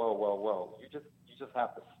say, whoa, whoa, whoa, you just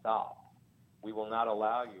have to stop. We will not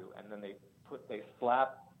allow you. And then they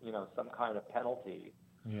slap, some kind of penalty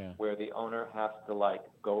where the owner has to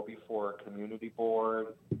go before a community board,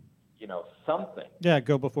 something. Yeah,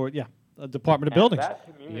 go before a Department of Buildings. That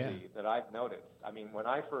community that I've noticed, I mean, when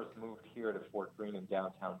I first moved here to Fort Greene in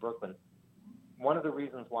downtown Brooklyn, one of the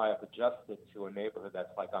reasons why I've adjusted to a neighborhood that's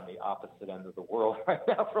on the opposite end of the world right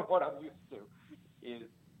now from what I'm used to is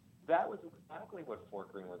that was exactly what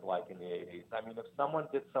Fort Greene was like in the 80s. I mean, if someone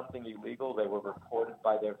did something illegal, they were reported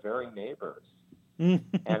by their very neighbors. And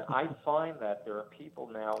I find that there are people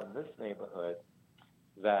now in this neighborhood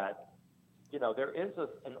that there is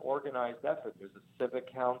an organized effort. There's a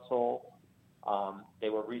civic council. They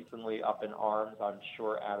were recently up in arms. I'm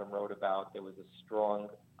sure Adam wrote about. There was a strong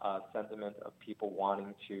sentiment of people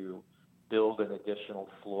wanting to build an additional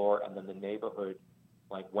floor, and then the neighborhood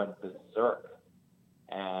went berserk.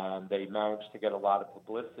 And they managed to get a lot of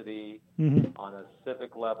publicity on a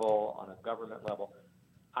civic level, on a government level.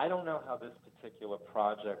 I don't know how this particular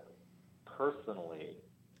project personally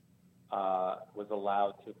was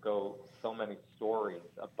allowed to go so many stories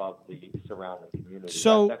above the surrounding community.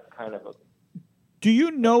 So that's kind of do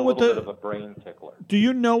you know what bit of a brain tickler. Do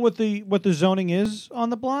you know what the zoning is on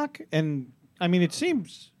the block? And I mean, it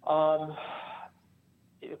seems. I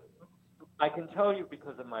can tell you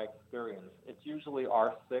because of my experience. It's usually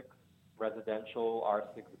R6 residential,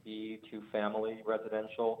 R6B 2-family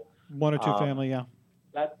residential. 1 or 2 family, yeah.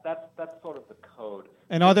 That's sort of the code.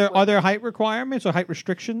 And are there height requirements or height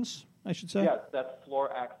restrictions, I should say? Yes, that's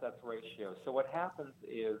floor access ratio. So what happens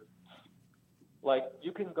is,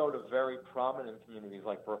 you can go to very prominent communities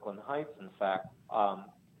like Brooklyn Heights, in fact,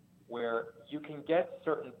 where you can get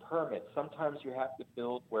certain permits. Sometimes you have to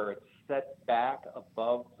build where it's set back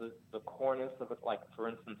above the cornice of it, for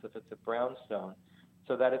instance, if it's a brownstone,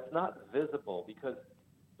 so that it's not visible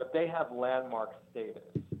but they have landmark status.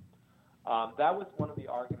 That was one of the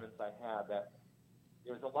arguments I had, that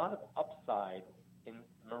there's a lot of upside in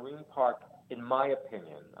Marine Park, in my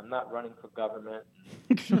opinion. I'm not running for government.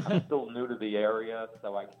 I'm still new to the area,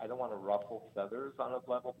 so I don't want to ruffle feathers on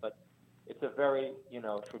a level, but it's a very,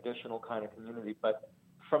 traditional kind of community. But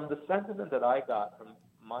from the sentiment that I got from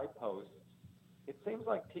my posts, it seems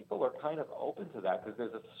like people are kind of open to that because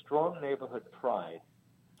there's a strong neighborhood pride.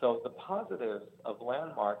 So the positives of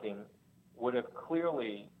landmarking would have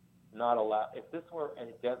clearly not allowed, if this were a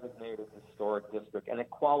designated historic district, and it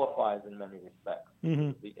qualifies in many respects.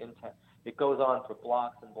 The intent, it goes on for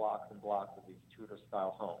blocks and blocks and blocks of these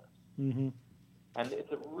Tudor-style homes. And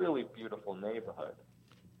it's a really beautiful neighborhood.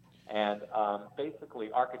 And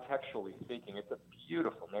basically, architecturally speaking, it's a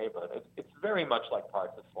beautiful neighborhood. It's very much like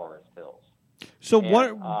parts of Forest Hills. So And,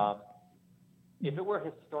 what? if it were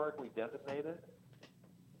historically designated,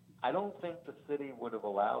 I don't think the city would have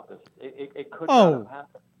allowed this. It could not have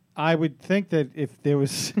happened. I would think that if there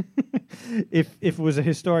was, if it was a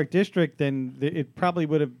historic district, then it probably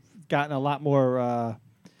would have gotten a lot more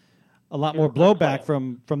blowback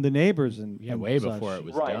from the neighbors and way such. before it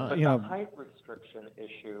was Right, done. but You know- the height restriction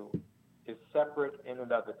issue is separate in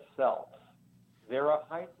and of itself. There are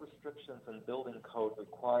height restrictions and building code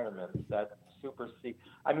requirements that supersede.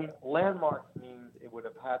 I mean, landmarks means it would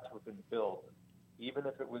have had to have been built, even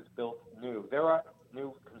if it was built new. There are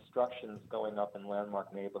new constructions going up in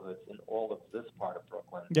landmark neighborhoods in all of this part of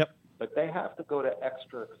Brooklyn. Yep. But they have to go to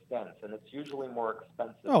extra expense, and it's usually more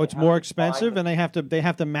expensive. Oh, it's They have more to expensive, buy and they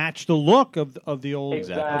have to match the look of the old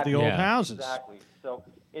Exactly. old Yeah. houses. Exactly. So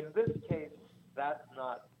in this case, that's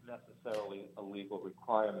not necessarily a legal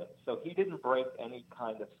requirement. So he didn't break any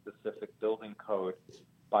kind of specific building code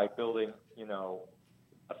by building,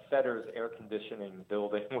 a Fetters air conditioning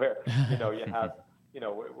building where, you have,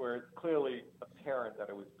 where it's clearly apparent that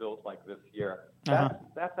it was built like this year.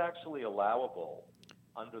 That's actually allowable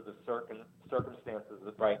under the circumstances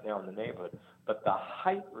right now in the neighborhood. But the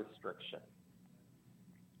height restriction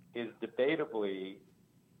is debatably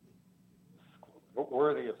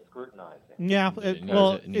worthy of scrutinizing. Yeah.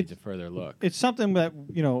 It needs a further look. It's something that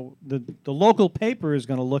the local paper is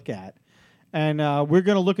going to look at, and we're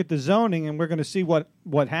going to look at the zoning, and we're going to see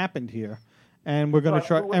what happened here, and we're going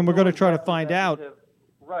to try to find out.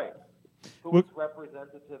 Right. Who's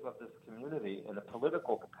representative of this community in a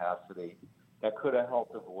political capacity that could have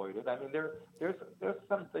helped avoid it? I mean, there's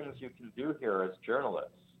some things you can do here as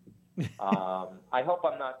journalists. I hope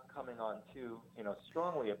I'm not coming on too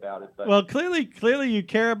strongly about it. But Well, clearly you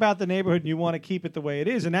care about the neighborhood and you want to keep it the way it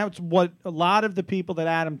is, and that's what a lot of the people that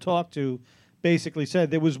Adam talked to basically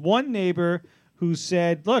said. There was one neighbor who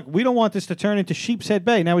said, "Look, we don't want this to turn into Sheepshead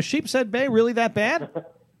Bay." Now, is Sheepshead Bay really that bad?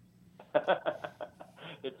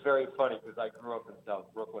 It's very funny because I grew up in South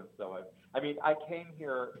Brooklyn, so I came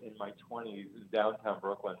here in my 20s in downtown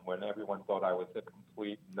Brooklyn when everyone thought I was a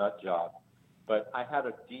complete nut job. But I had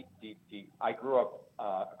a deep. I grew up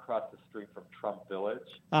across the street from Trump Village,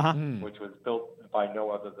 which was built by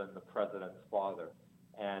no other than the president's father.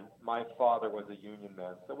 And my father was a union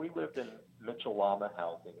man, so we lived in Mitchell-Lama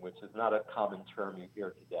housing, which is not a common term you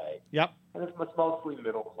hear today. Yep. And it was mostly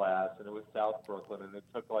middle class, and it was South Brooklyn, and it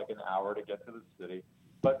took like an hour to get to the city.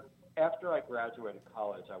 But after I graduated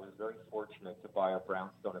college, I was very fortunate to buy a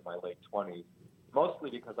brownstone in my late 20s,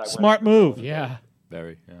 mostly because I Smart move. Yeah.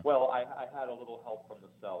 Very. Yeah. Well, I had a little help from the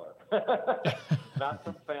seller, not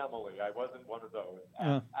from family. I wasn't one of those.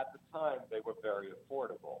 At the time, they were very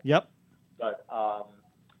affordable. Yep. But,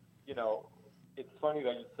 it's funny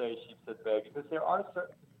that you say Sheepshead Bay because there are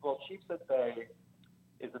certain. Well, Sheepshead Bay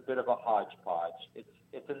is a bit of a hodgepodge.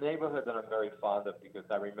 It's a neighborhood that I'm very fond of because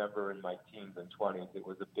I remember in my teens and 20s it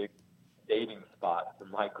was a big dating spot for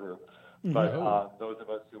my group. But those of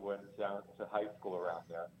us who went down to high school around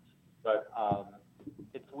there. But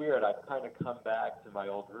it's weird. I've kind of come back to my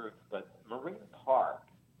old roots. But Marine Park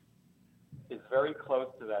is very close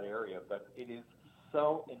to that area, but it is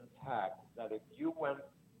so intact that if you went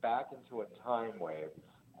back into a time wave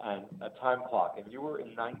and a time clock and you were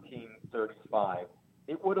in 1935,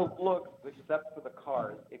 it would have looked, except for the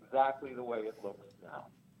cars, exactly the way it looks now.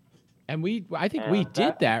 And I think we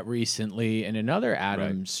did that recently in another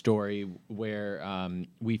Adam story where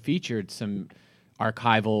we featured some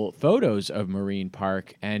archival photos of Marine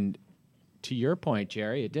Park. And to your point,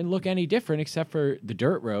 Jerry, it didn't look any different except for the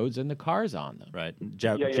dirt roads and the cars on them. Right.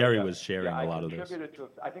 Jerry was sharing a lot of this. I contributed to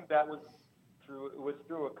it. I think that was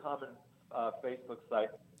through a common Facebook site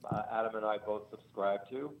Adam and I both subscribed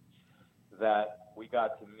to that we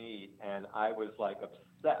got to meet, and I was like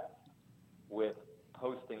obsessed with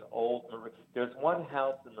posting old Marine. There's one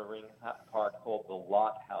house in Marine Park called the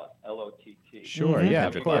Lott House, L-O-T-T. Sure, yeah,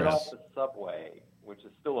 If of you get course. off the subway, which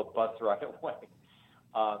is still a bus ride away,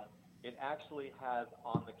 it actually has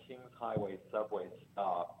on the Kings Highway subway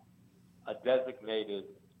stop a designated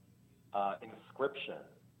inscription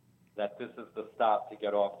that this is the stop to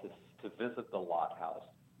get off to visit the Lott House.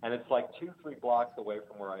 And it's like 2-3 blocks away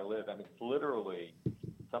from where I live, and it's literally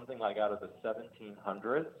something like out of the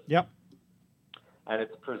 1700s. Yep. And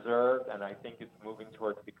it's preserved, and I think it's moving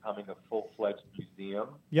towards becoming a full-fledged museum.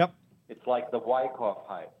 Yep. It's like the Wyckoff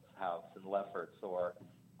House in Lefferts, or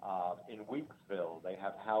in Weeksville, they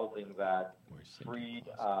have housing that freed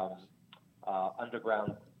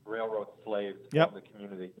Underground Railroad slaves from the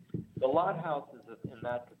community. The Lott House is in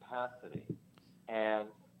that capacity, and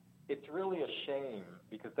it's really a shame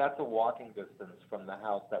because that's a walking distance from the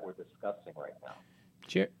house that we're discussing right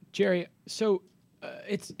now. Jerry, so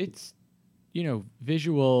it's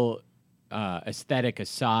visual aesthetic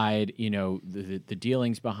aside, the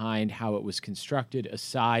dealings behind how it was constructed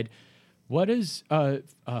aside, what is a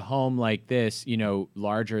home like this,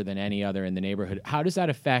 larger than any other in the neighborhood? How does that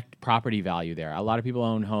affect property value there? A lot of people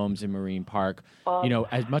own homes in Marine Park.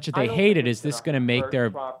 As much as they hate it, is this going to make their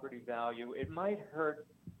property value? It might hurt.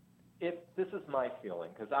 If this is my feeling,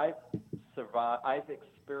 because I've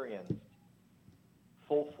experienced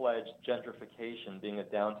full-fledged gentrification being a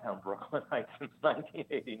downtown Brooklynite since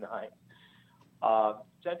 1989.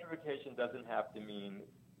 Gentrification doesn't have to mean,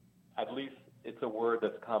 at least it's a word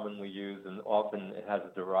that's commonly used, and often it has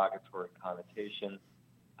a derogatory connotation.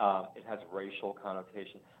 It has racial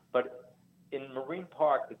connotation. But in Marine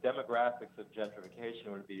Park, the demographics of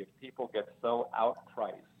gentrification would be if people get so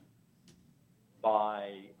outpriced by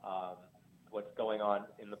what's going on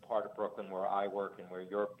in the part of Brooklyn where I work and where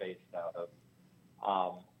you're based out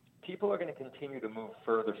of, people are going to continue to move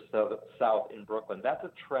further south in Brooklyn. That's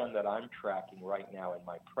a trend that I'm tracking right now in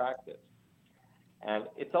my practice. And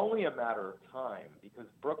it's only a matter of time because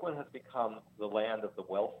Brooklyn has become the land of the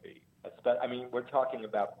wealthy. I mean, we're talking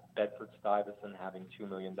about Bedford-Stuyvesant having $2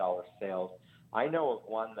 million sales. I know of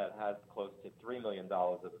one that has close to $3 million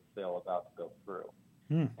of a sale about to go through.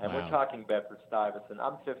 And we're talking Bedford-Stuyvesant.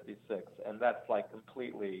 I'm 56, and that's like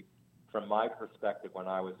completely, from my perspective when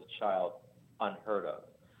I was a child, unheard of.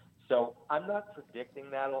 So I'm not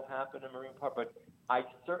predicting that'll happen in Marine Park, but I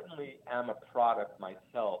certainly am a product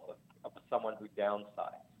myself of someone who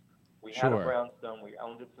downsized. We had a brownstone. We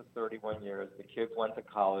owned it for 31 years. The kids went to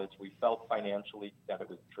college. We felt financially that it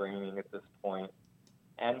was draining at this point.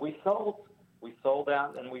 And we sold. We sold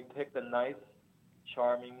out, and we picked a nice,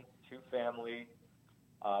 charming two-family.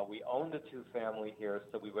 We owned a two-family here,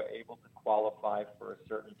 so we were able to qualify for a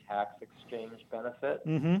certain tax exchange benefit.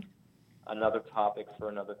 Mm-hmm. Another topic for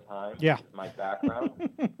another time. Yeah. Is my background.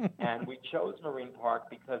 And we chose Marine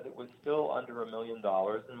Park because it was still under $1 million,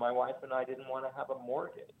 and my wife and I didn't want to have a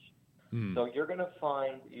mortgage. So you're going to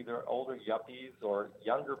find either older yuppies or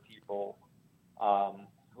younger people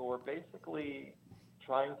who are basically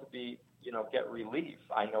trying to get relief.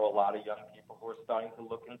 I know a lot of young people who are starting to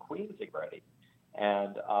look in Queens already.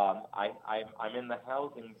 And I'm in the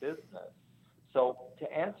housing business. So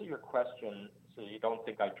to answer your question, so you don't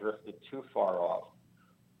think I drifted too far off,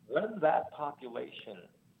 when that population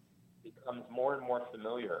becomes more and more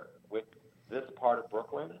familiar with this part of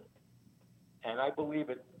Brooklyn, and I believe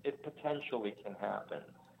it potentially can happen.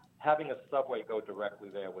 Having a subway go directly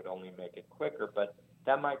there would only make it quicker, but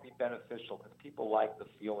that might be beneficial because people like the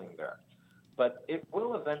feeling there. But it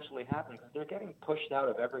will eventually happen because they're getting pushed out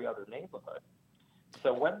of every other neighborhood.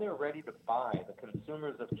 So when they're ready to buy, the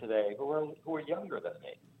consumers of today who are younger than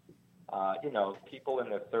me, people in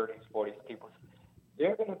their 30s, 40s,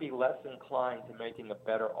 they're going to be less inclined to making a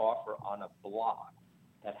better offer on a block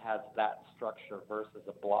that has that structure versus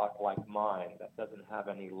a block like mine that doesn't have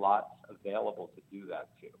any lots available to do that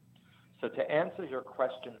to. So to answer your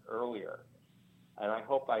question earlier, and I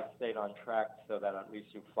hope I stayed on track so that at least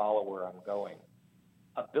you follow where I'm going,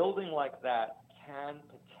 a building like that can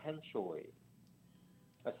potentially,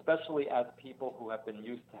 especially as people who have been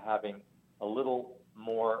used to having a little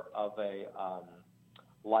more of a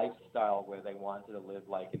lifestyle where they wanted to live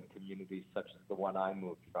like in communities such as the one I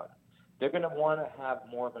moved from, they're going to want to have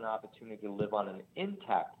more of an opportunity to live on an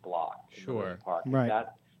intact block in Marine Park. Right.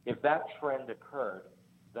 If that trend occurred,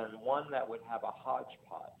 then one that would have a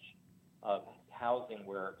hodgepodge of housing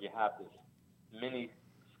where you have this mini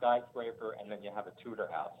skyscraper and then you have a Tudor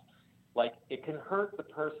house. Like, it can hurt the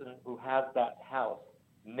person who has that house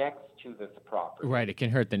next to this property. Right, it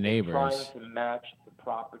can hurt the neighbors. Trying to match the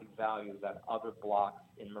property value that other blocks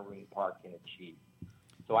in Marine Park can achieve.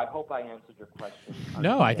 So I hope I answered your question.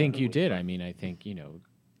 No, I think you did. I mean, I think,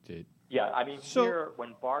 Yeah, I mean, here,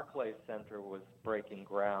 when Barclays Center was breaking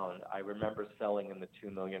ground, I remember selling in the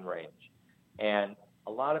 $2 million range. And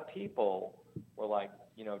a lot of people were like,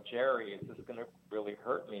 Jerry, is this going to really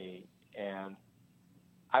hurt me? And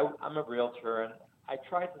I'm a realtor, and I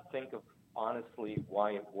tried to think of, honestly,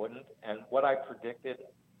 why it wouldn't. And what I predicted,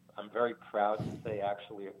 I'm very proud to say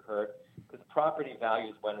actually occurred, because property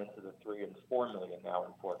values went into the $3 and $4 million now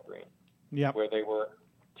in Fort Greene, where they were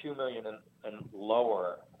 $2 million and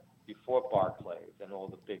lower before Barclays and all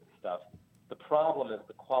the big stuff. The problem is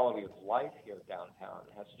the quality of life here downtown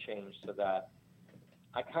has changed so that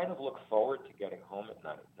I kind of look forward to getting home at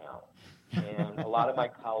night now. And a lot of my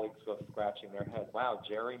colleagues were scratching their heads. Wow,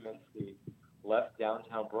 Jerry Minsky left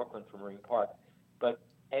downtown Brooklyn for Marine Park. But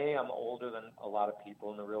I'm older than a lot of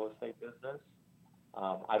people in the real estate business.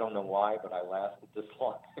 I don't know why, but I lasted this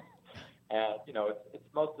long. And, you know,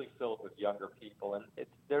 it's mostly filled with younger people, and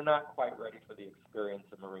they're not quite ready for the experience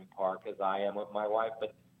of Marine Park as I am with my wife.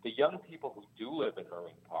 But the young people who do live in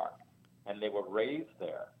Marine Park, and they were raised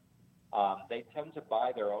there, they tend to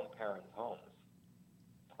buy their own parents' homes.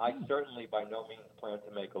 I certainly by no means plan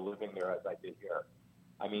to make a living there as I did here.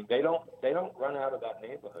 I mean, they don't run out of that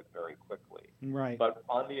neighborhood very quickly. Right. But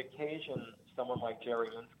on the occasion, someone like Jerry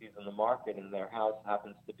Minsky's in the market and their house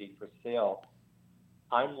happens to be for sale,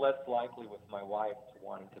 I'm less likely with my wife to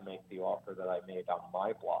wanting to make the offer that I made on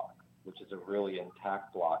my block, which is a really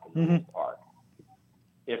intact block in Marine Park,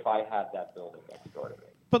 if I had that building next door to me.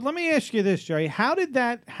 But let me ask you this, Jerry. How did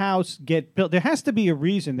that house get built? There has to be a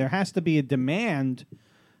reason. There has to be a demand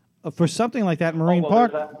for something like that in Marine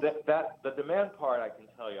Park. The demand part, I can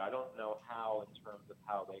tell you. I don't know how, in terms of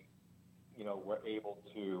how they, you know, were able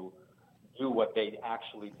to do what they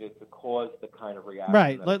actually did to cause the kind of reaction.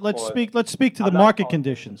 Right. Let's speak to the market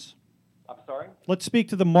conditions. I'm sorry? Let's speak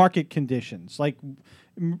to the market conditions. Like,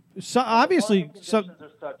 so obviously, the market conditions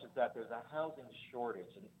are such as that there's a housing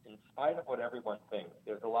shortage, and in spite of what everyone thinks,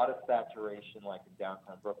 there's a lot of saturation, like in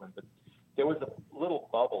downtown Brooklyn. But there was a little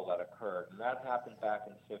bubble that occurred, and that happened back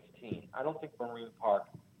in 2015. I don't think Marine Park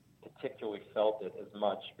particularly felt it as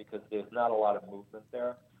much because there's not a lot of movement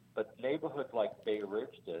there. But neighborhoods like Bay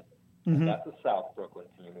Ridge did. And that's a South Brooklyn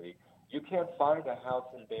community. You can't find a house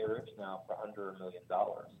in Bay Ridge now for under $1 million.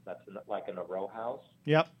 That's like in a row house.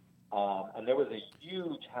 Yep. And there was a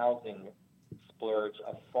huge housing splurge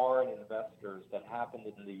of foreign investors that happened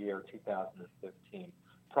in the year 2015,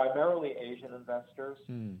 primarily Asian investors,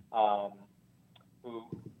 who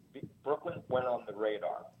Brooklyn went on the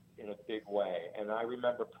radar in a big way. And I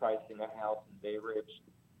remember pricing a house in Bay Ridge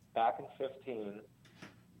back in 2015.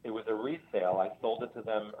 It was a resale. I sold it to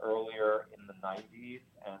them earlier in the 90s,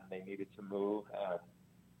 and they needed to move, and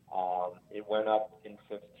it went up in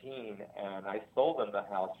 15, and I sold them the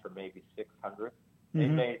house for maybe $600. They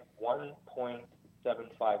made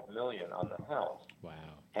 $1.75 million on the house. Wow.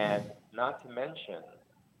 And not to mention,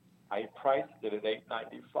 I priced it at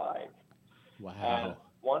 $895. Wow. And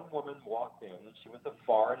one woman walked in. She was a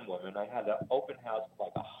foreign woman. I had an open house with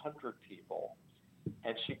like 100 people.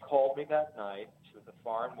 And she called me that night. She was a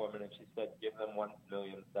foreign woman, and she said, "Give them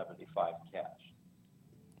 $1,075,000 cash."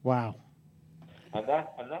 Wow. And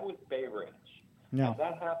that was Bay Ridge. No. And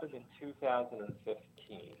that happened in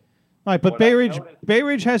 2015. All right, but What Bay I Ridge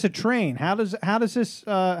noticed- has a train. How does this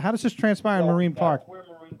transpire in Well, Marine Park? That's where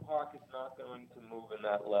Marine Park is not going to move in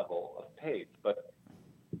that level of pace. But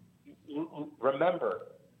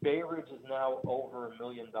remember, Bay Ridge is now over $1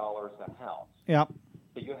 million a house. Yep.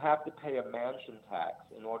 So you have to pay a mansion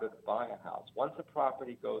tax in order to buy a house. Once a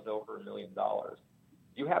property goes over $1 million,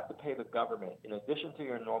 you have to pay the government, in addition to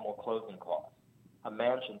your normal closing costs, a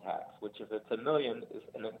mansion tax, which if it's $1 million is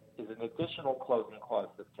an additional closing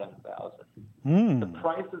cost of $10,000. The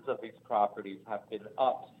prices of these properties have been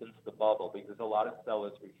up since the bubble because a lot of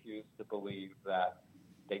sellers refuse to believe that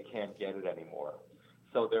they can't get it anymore.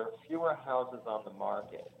 So there are fewer houses on the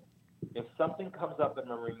market. If something comes up in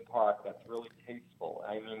Marine Park that's really tasteful,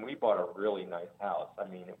 I mean, we bought a really nice house. I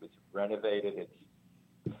mean, it was renovated.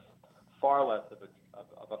 It's far less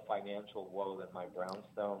of a financial woe than my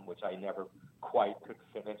brownstone, which I never quite could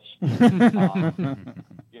finish.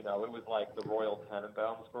 You know, it was like the Royal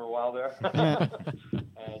Tenenbaums for a while there.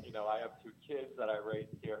 And, you know, I have 2 kids that I raised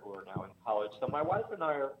here who are now in college. So my wife and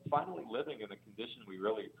I are finally living in a condition we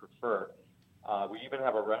really prefer. We even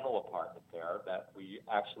have a rental apartment there that we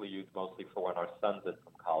actually use mostly for when our son's in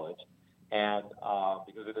from college, and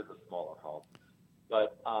because it is a smaller home.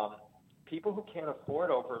 But people who can't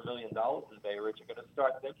afford over $1 million in Bay Ridge are going to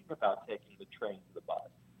start thinking about taking the train to the bus.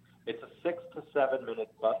 It's a 6 to 7 minute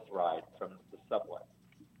bus ride from the subway.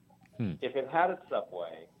 If it had a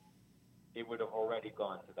subway, it would have already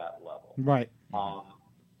gone to that level. Right.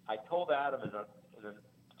 I told Adam in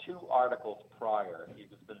 2 articles prior, he's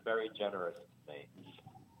been very generous to me,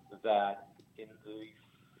 that in the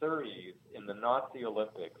 30s, in the Nazi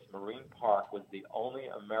Olympics, Marine Park was the only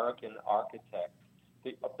American architect.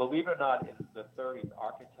 Believe it or not, in the 30s,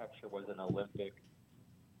 architecture was an Olympic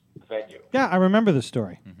venue. Yeah, I remember the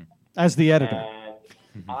story as the editor.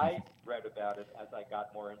 And I read about it as I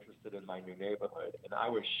got more interested in my new neighborhood, and I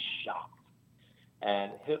was shocked.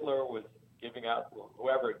 And Hitler was giving out,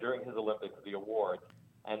 whoever, during his Olympics, the awards.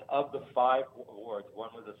 And of the 5 awards, one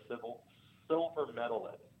was a silver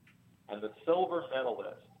medalist. And the silver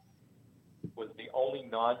medalist was the only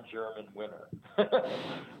non-German winner.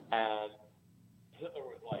 And Hitler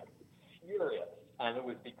was like furious. And it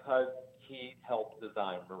was because he helped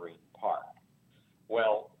design Marine Park.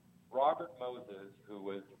 Well, Robert Moses, who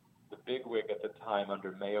was the bigwig at the time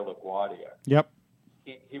under Mayor LaGuardia, Yep.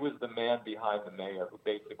 he was the man behind the mayor who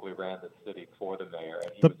basically ran the city for the mayor.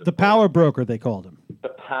 And he The was a the power broker, they called him. the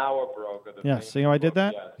power broker. The Yes, famous see how I did book,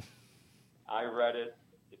 that? Yes. I read it.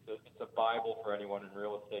 It's a Bible for anyone in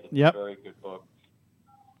real estate. It's Yep. a very good book.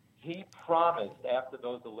 He promised after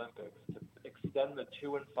those Olympics to extend the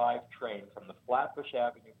 2 and 5 train from the Flatbush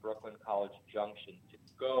Avenue Brooklyn College Junction to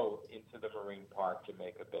go into the Marine Park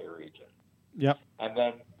Jamaica Bay region. Yep. And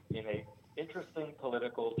then in a interesting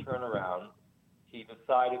political turnaround, he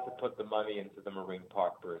decided to put the money into the Marine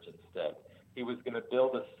Park Bridge instead. He was going to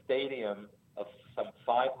build a stadium of some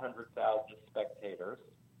 500,000 spectators,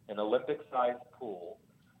 an Olympic-sized pool.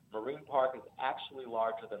 Marine Park is actually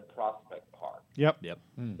larger than Prospect Park. Yep. Yep.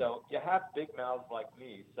 So you have big mouths like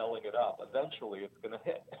me selling it up. Eventually, it's going to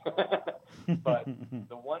hit. But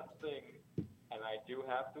the one thing, and I do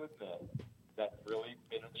have to admit, that's really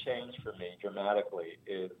been a change for me dramatically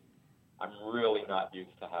is I'm really not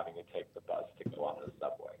used to having to take the bus to go on the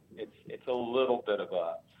subway. It's a little bit of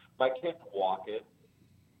a. My kids walk it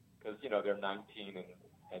because they're 19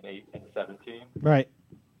 and 8 and 17. Right.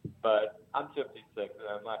 But I'm 56 and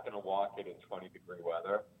I'm not going to walk it in 20-degree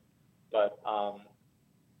weather. But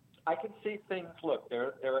I can see things. Look,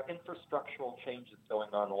 there are infrastructural changes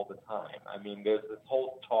going on all the time. I mean, there's this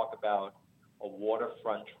whole talk about a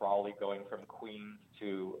waterfront trolley going from Queens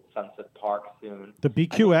to Sunset Park soon. The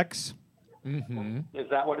BQX. Mm-hmm. Is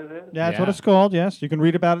that what it is? Yeah, that's what Yeah. it's called. Yes, you can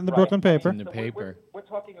read about it in the Right. Brooklyn paper. In the So paper. We're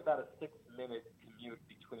talking about a 6-minute commute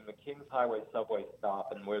between the Kings Highway subway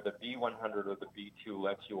stop and where the B100 or the B2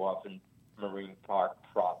 lets you off in Marine Park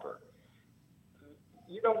proper.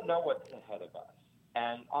 You don't know what's ahead of us.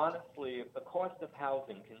 And honestly, if the cost of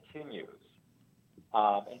housing continues,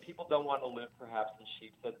 and people don't want to live perhaps in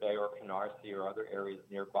Sheepshead Bay or Canarsie or other areas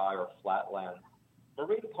nearby or flatland,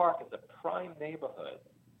 Marine Park is a prime neighborhood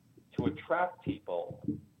to attract people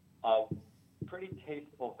of pretty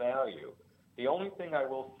tasteful value. The only thing I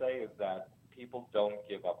will say is that people don't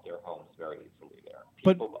give up their homes very easily there.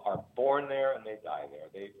 But- People are born there and they die there.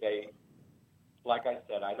 They like I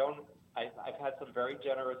said, I've had some very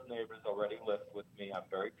generous neighbors already live with me. I'm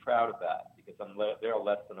very proud of that because I'm there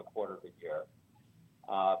less than a quarter of a year.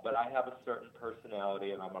 But I have a certain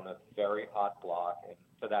personality, and I'm on a very hot block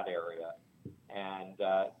for that area. And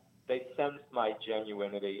they sense my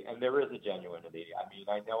genuinity, and there is a genuinity. I mean,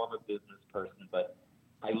 I know I'm a business person, but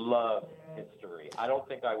I love history. I don't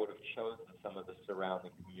think I would have chosen some of the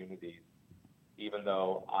surrounding communities, even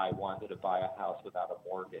though I wanted to buy a house without a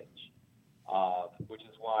mortgage, which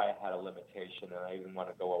is why I had a limitation, and I didn't want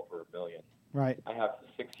to go over $1 million. Right. I have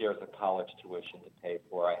 6 years of college tuition to pay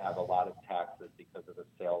for. I have a lot of taxes because of the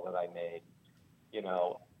sale that I made.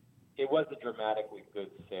 It was a dramatically good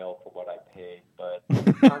sale for what I paid, but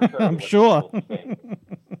contrary I'm to what sure. people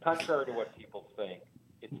think, contrary to what people think,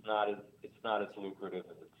 it's not as lucrative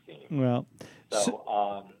as it seems. Well, So,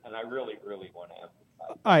 and I really, really want to emphasize.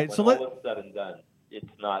 All right, when so all is said and done, it's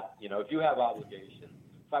not. If you have obligations,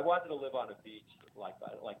 if I wanted to live on a beach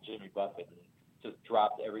like Jimmy Buffett and just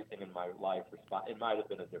dropped everything in my life, it might have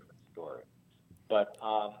been a different story. But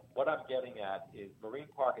what I'm getting at is Marine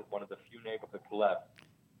Park is one of the few neighborhoods left,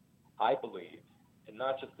 I believe, and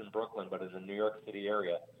not just in Brooklyn, but in the New York City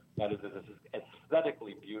area, that is as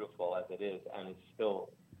aesthetically beautiful as it is, and it's still,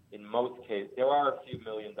 in most cases, there are a few $1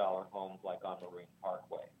 million homes like on Marine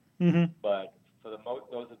Parkway, but for the most,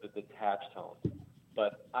 those are the detached homes.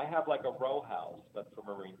 But I have like a row house, but for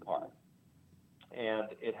Marine Park, and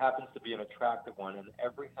it happens to be an attractive one, and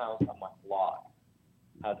every house on my block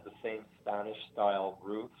has the same Spanish-style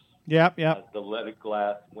roofs, yep. has the leaded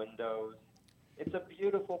glass windows. It's a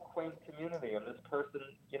beautiful, quaint community, and this person,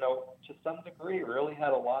 to some degree, really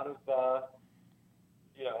had a lot of,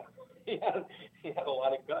 he had a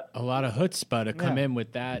lot of guts. A lot of chutzpah to come in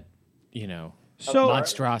with that, So,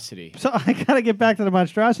 monstrosity. so I got to get back to the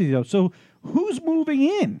monstrosity though. So, who's moving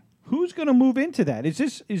in? Who's going to move into that? Is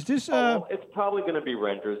this? Well, it's probably going to be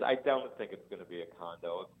renters. I don't think it's going to be a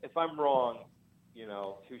condo. If I'm wrong,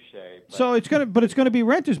 touche. But, So it's going to be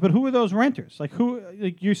renters. But who are those renters? Like who?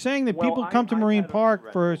 Like you're saying that people come to Marine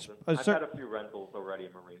Park for a I've had certain. a few rentals already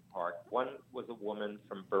in Marine Park. One was a woman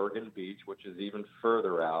from Bergen Beach, which is even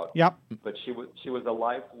further out. Yep. But she was a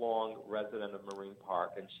lifelong resident of Marine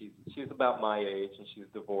Park, and she's about my age, and she's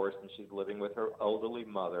divorced, and she's living with her elderly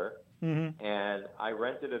mother. Mm-hmm. And I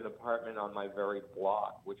rented an apartment on my very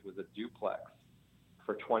block, which was a duplex,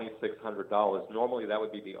 for $2,600. Normally, that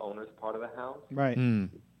would be the owner's part of the house. Right.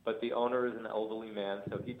 But the owner is an elderly man,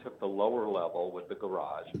 so he took the lower level with the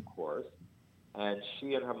garage, of course. and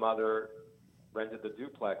she and her mother rented the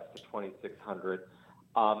duplex to $2,600.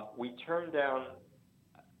 We turned down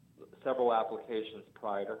several applications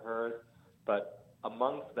prior to hers, but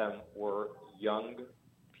amongst them were young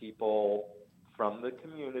people from the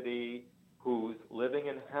community who's living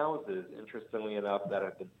in houses, interestingly enough, that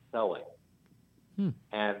have been selling,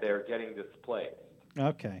 and they're getting displaced.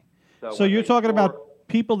 Okay. So when you're they talking saw- about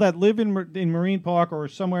people that live in Marine Park or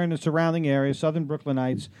somewhere in the surrounding area, Southern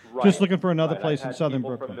Brooklynites, just Right, looking for another right. place I in had Southern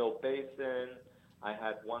people Brooklyn. from Mill Basin. I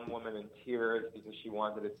had one woman in tears because she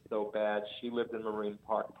wanted it so bad. She lived in Marine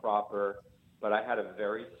Park proper, but I had a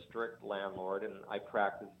very strict landlord, and I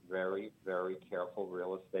practiced very, very careful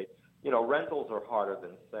real estate. You know, rentals are harder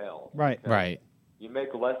than sales. Right. okay? Right. You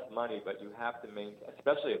make less money, but you have to maintain,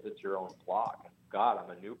 especially if it's your own block. God,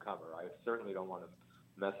 I'm a newcomer. I certainly don't want to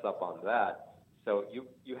mess up on that. So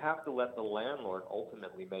you have to let the landlord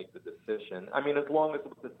ultimately make the decision. I mean, as long as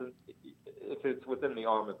if it's within the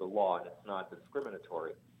arm of the law and it's not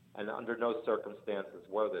discriminatory. And under no circumstances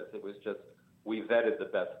were this. It was just we vetted the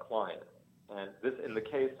best client. And this, in the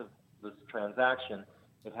case of this transaction,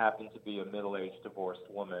 it happened to be a middle-aged divorced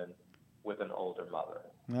woman with an older mother.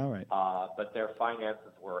 All right. But their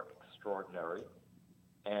finances were extraordinary,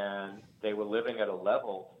 and they were living at a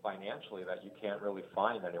level financially that you can't really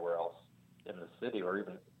find anywhere else in the city, or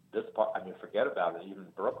even this part. I mean, forget about it, even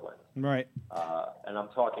Brooklyn. Right. And I'm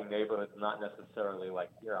talking neighborhoods, not necessarily like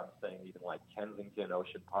here. I'm saying even like Kensington,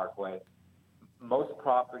 Ocean Parkway. Most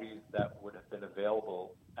properties that would have been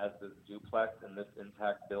available as this duplex in this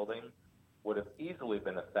intact building would have easily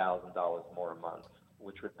been $1,000 more a month,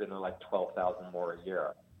 which would have been like $12,000 more a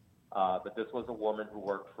year. But this was a woman who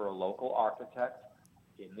worked for a local architect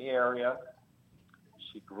in the area.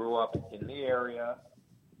 She grew up in the area.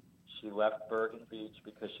 She left Bergen Beach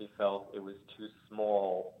because she felt it was too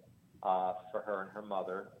small for her and her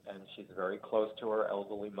mother, and she's very close to her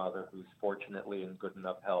elderly mother, who's fortunately in good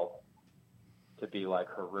enough health to be like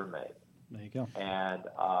her roommate. There you go. And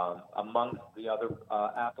amongst the other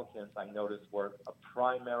applicants, I noticed were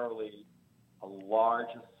primarily a large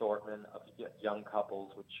assortment of young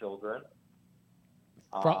couples with children.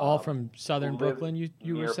 All from Southern who live Brooklyn, you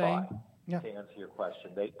were nearby. saying? Yeah. To answer your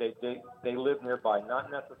question, they live nearby, not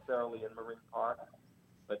necessarily in Marine Park,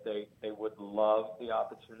 but they would love the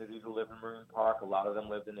opportunity to live in Marine Park. A lot of them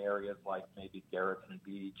lived in areas like maybe Garrison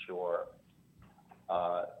Beach or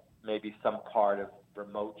maybe some part of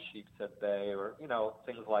remote Sheepshead Bay, or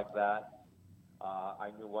things like that. I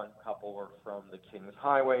knew one couple were from the Kings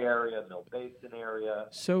Highway area, Mill Basin area.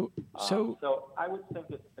 So So I would think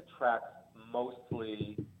it attracts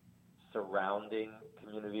mostly surrounding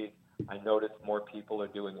communities. I noticed more people are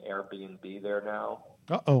doing Airbnb there now.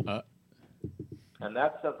 Uh-oh. And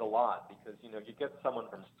that says a lot because, you get someone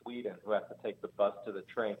from Sweden who has to take the bus to the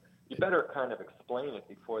train. You better kind of explain it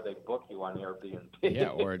before they book you on Airbnb. yeah,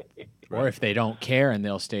 or if they don't care and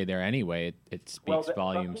they'll stay there anyway, it speaks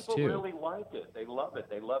volumes some too. people really like it. They love it.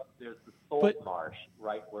 There's the Salt But- Marsh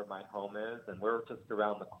right where my home is, and we're just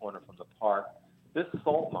around the corner from the park. This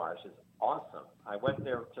Salt Marsh is awesome. I went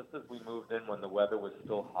there just as we moved in when the weather was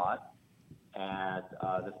still hot, and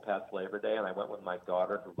this past Labor Day, and I went with my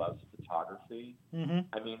daughter who loves photography. Mm-hmm.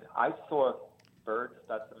 I mean, I saw bird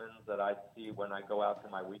specimens that I see when I go out to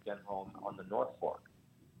my weekend home on the North Fork.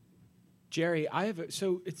 Jerry,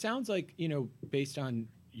 so it sounds like, based on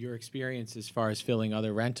your experience as far as filling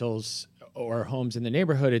other rentals or homes in the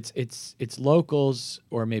neighborhood, it's locals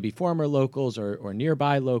or maybe former locals or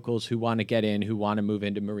nearby locals who want to get in, who want to move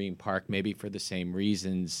into Marine Park, maybe for the same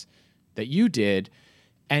reasons that you did.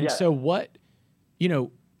 And Yes. so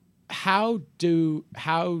how do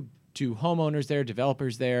homeowners there,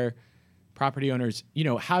 developers there, property owners,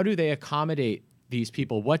 how do they accommodate these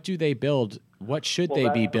people? What do they build? What should they be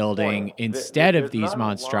that's the building point. instead of There's these not a lot of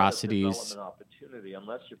monstrosities? development opportunity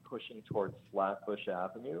unless you're pushing towards Flatbush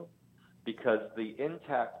Avenue, because the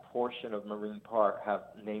intact portion of Marine Park have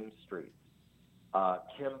name streets,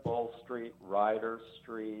 Kimball Street, Ryder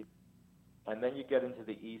Street, and then you get into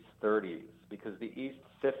the East 30s, because the East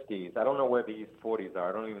 50s, I don't know where the East 40s are.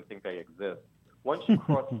 I don't even think they exist. Once you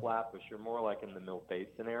cross Flatbush, you're more like in the Mill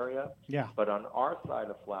Basin area. Yeah. But on our side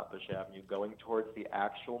of Flatbush Avenue, going towards the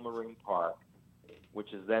actual Marine Park,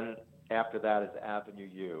 which is then, after that is Avenue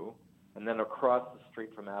U, and then across the street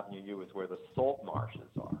from Avenue U is where the salt marshes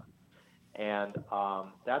are. And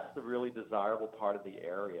that's the really desirable part of the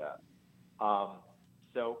area.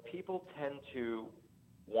 So people tend to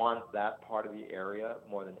want that part of the area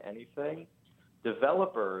more than anything.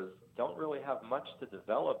 Developers don't really have much to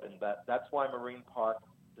develop in that. That's why Marine Park,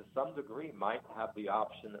 to some degree, might have the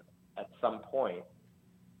option at some point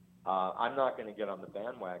I'm not going to get on the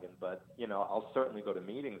bandwagon, but I'll certainly go to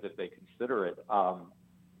meetings if they consider it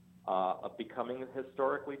becoming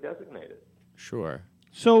historically designated. Sure.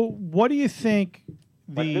 So, what do you think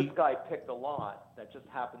But this guy picked a lot that just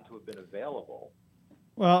happened to have been available.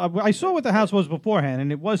 Well, I saw what the house was beforehand,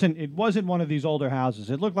 and it wasn't one of these older houses.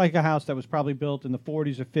 It looked like a house that was probably built in the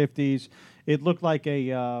 40s or 50s. It looked like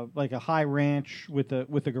a high ranch with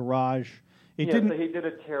a garage. It didn't. So he did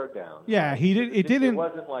a tear down. Yeah, right? he did. It didn't. It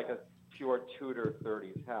wasn't like a pure Tudor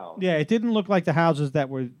 30s house. Yeah, it didn't look like the houses that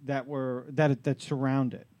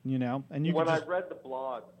surround it. And you when could I just, read the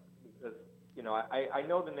blog, because I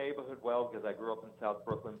know the neighborhood well because I grew up in South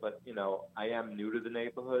Brooklyn, but I am new to the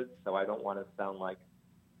neighborhood, so I don't want to sound like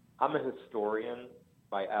I'm a historian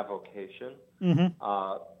by avocation.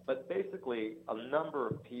 But basically, a number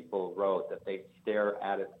of people wrote that they stare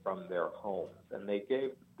at it from their homes, and they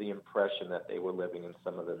gave the impression that they were living in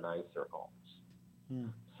some of the nicer homes.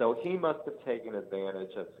 So he must have taken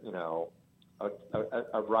advantage of,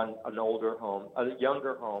 an older home, a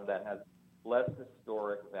younger home that has less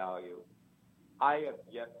historic value. I have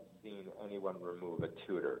yet to see anyone remove a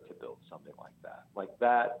Tudor to build something like that. Like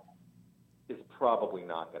that is probably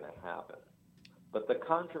not going to happen. But the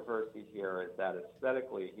controversy here is that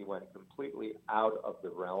aesthetically he went completely out of the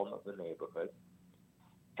realm of the neighborhood.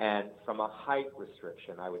 And from a height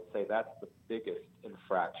restriction, I would say that's the biggest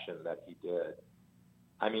infraction that he did.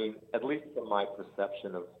 I mean, at least from my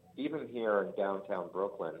perception of even here in downtown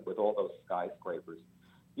Brooklyn with all those skyscrapers,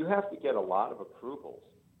 you have to get a lot of approvals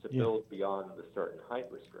to build beyond the certain height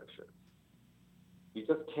restrictions. You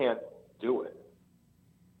just can't do it.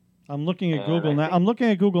 I'm looking at Google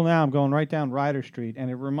now. I'm going right down Ryder Street, and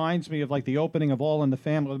it reminds me of like the opening of All in the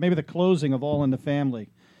Family, maybe the closing of All in the Family.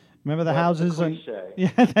 Remember the houses? Yeah,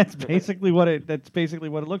 that's basically what it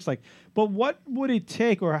looks like. But what would it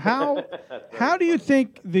take, or how do you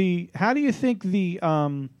think the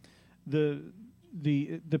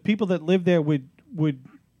people that live there would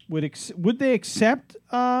they accept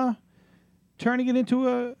turning it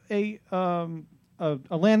into a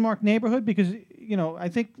landmark neighborhood? Because I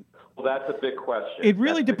think. Well, that's a big question. It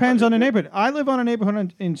really depends on the neighborhood. I live on a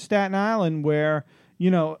neighborhood in Staten Island where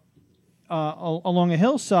along a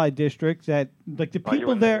hillside district that like the people Are you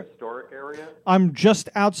in there. The historic area? I'm just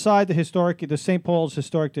outside the St. Paul's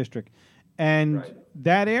Historic District, and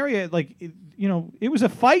that area, it was a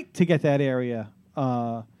fight to get that area,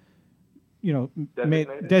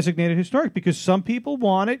 designated historic because some people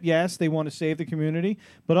want it. Yes, they want to save the community,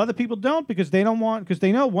 but other people don't because they know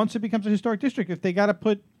once it becomes a historic district, if they got to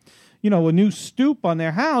put, a new stoop on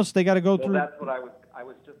their house, they got to go through. That's what I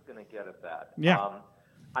was just going to get at that. Yeah.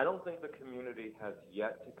 I don't think the community has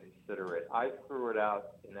yet to consider it. I threw it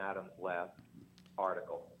out in Adam's last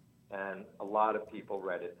article, and a lot of people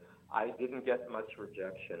read it. I didn't get much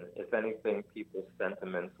rejection. If anything, people's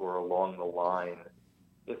sentiments were along the line.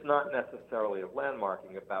 It's not necessarily of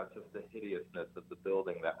landmarking, about just the hideousness of the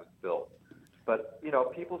building that was built. But,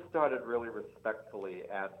 people started really respectfully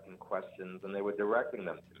asking questions, and they were directing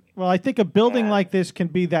them to me. Well, I think a building like this can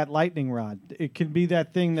be that lightning rod. It can be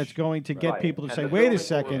that thing that's going to get people to say, "Wait a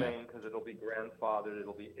second." Because it'll be grandfathered.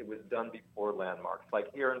 It was done before landmarks.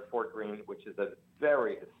 Like here in Fort Greene, which is a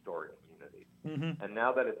very historic community, and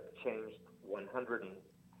now that it's changed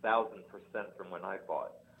 100,000% from when I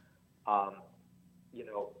bought,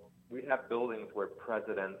 we have buildings where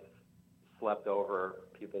presidents slept over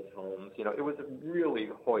people's homes. It was a really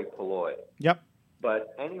hoi polloi. Yep.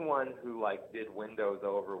 But anyone who did windows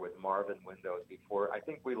over with Marvin windows before, I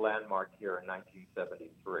think we landmarked here in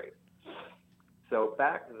 1973. So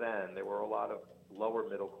back then, there were a lot of lower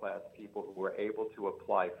middle class people who were able to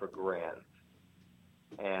apply for grants,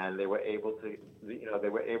 and they were able to,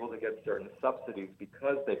 get certain subsidies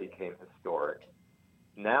because they became historic.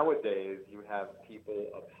 Nowadays, you have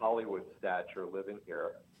people of Hollywood stature living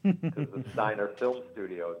here because the Steiner Film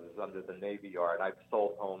Studios is under the Navy Yard. I've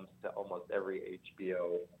sold homes to almost every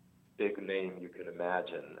HBO big name you can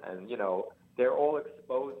imagine. And, they're all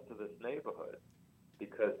exposed to this neighborhood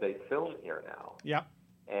because they film here now. Yep.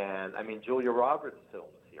 And, Julia Roberts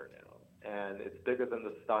films here now. And it's bigger than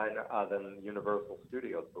the than Universal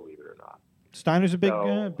Studios, believe it or not. Steiner's a big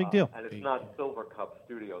deal. And it's not Silver Cup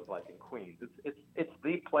Studios like in Queens. It's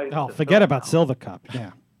the place. Oh, forget about Silver Cup.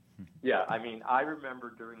 Yeah. Yeah, I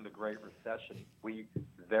remember during the Great Recession, we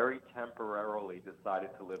very temporarily decided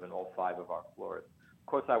to live in all 5 of our floors. Of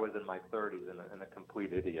course, I was in my 30s and a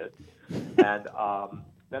complete idiot. And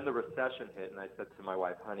then the recession hit, and I said to my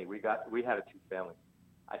wife, "Honey, we had a 2-family."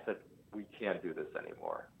 I said, "We can't do this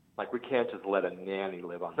anymore. Like, we can't just let a nanny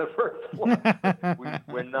live on the first floor.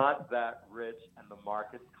 We're not that rich, and the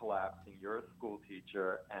market's collapsing. You're a school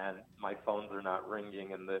teacher, and my phones are not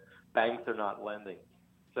ringing, and the banks are not lending.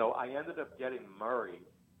 So I ended up getting Murray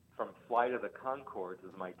from Flight of the Conchords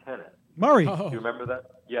as my tenant. Murray. Do you remember that?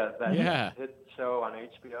 Yeah, that Yeah. hit show on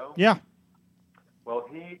HBO? Yeah. Well,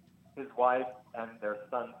 his wife, and their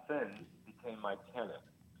son, Finn, became my tenant.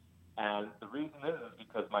 And the reason is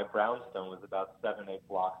because my brownstone was about 7-8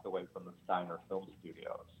 blocks away from the Steiner Film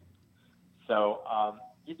Studios. So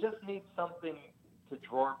you just need something to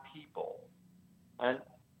draw people. And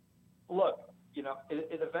look,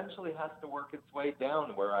 it eventually has to work its way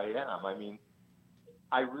down where I am. I mean,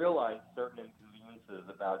 I realize certain inconveniences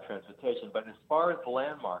about transportation, but as far as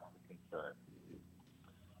landmarks are concerned,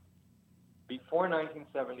 before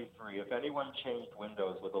 1973, if anyone changed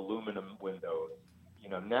windows with aluminum windows,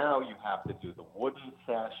 now you have to do the wooden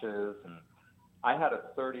sashes. And I had a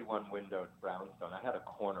 31-windowed brownstone. I had a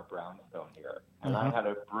corner brownstone here. And I had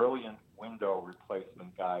a brilliant window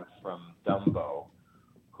replacement guy from Dumbo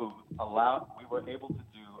who we were able to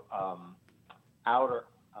do outer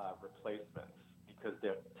replacements because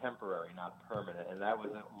they're temporary, not permanent. And that was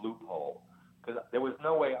a loophole because there was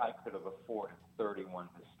no way I could have afforded 31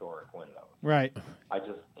 historic windows. Right. I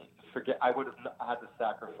just I would have had to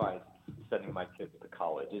sacrifice sending my kids to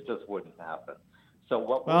college. It just wouldn't happen. So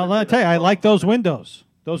Well, let me tell you, I like those windows.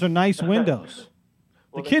 Those are nice windows.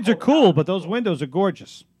 Well, The kids are cool, but those windows are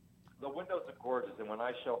gorgeous. The windows are gorgeous, and when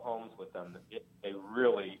I show homes with them, they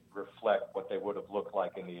really reflect what they would have looked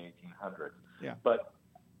like in the 1800s. Yeah. But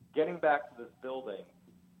getting back to this building,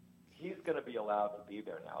 he's going to be allowed to be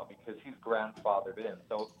there now because he's grandfathered in.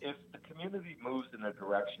 So if the community moves in the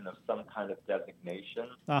direction of some kind of designation,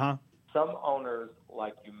 Uh-huh. some owners,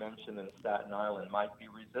 like you mentioned in Staten Island, might be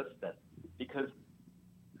resistant because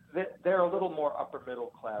they're a little more upper middle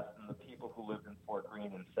class than the people who lived in Fort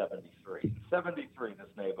Greene in 73. In 73, this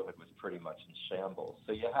neighborhood was pretty much in shambles.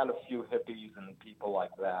 So you had a few hippies and people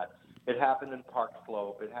like that. It happened in Park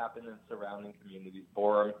Slope. It happened in surrounding communities,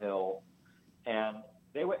 Borum Hill. And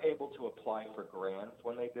they were able to apply for grants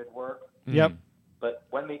when they did work. Yep. But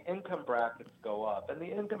when the income brackets go up, and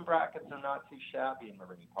the income brackets are not too shabby in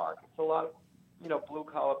Marine Park, it's a lot of,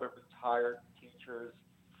 blue-collar but retired teachers,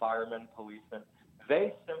 firemen, policemen.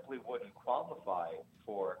 They simply wouldn't qualify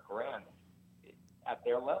for grants at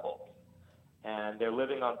their level. And they're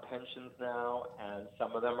living on pensions now, and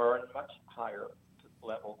some of them are in much higher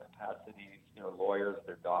level capacities, lawyers,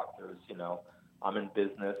 they're doctors, I'm in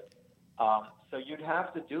business. So you'd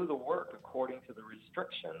have to do the work according to the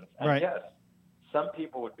restrictions. And Right. yes, some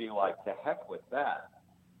people would be like, to heck with that.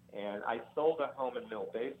 And I sold a home in Mill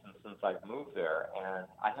Basin since I've moved there, and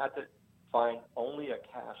I had to find only a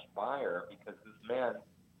cash buyer because this man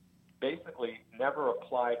basically never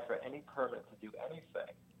applied for any permit to do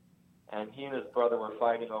anything. And he and his brother were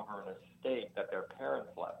fighting over an estate that their parents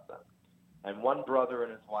left them. And one brother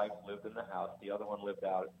and his wife lived in the house. The other one lived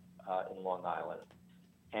out in Long Island.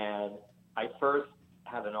 And I first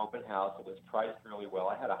had an open house. It was priced really well.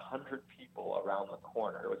 I had 100 people around the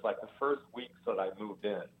corner. It was like the first week that I moved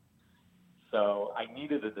in. So I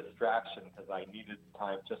needed a distraction because I needed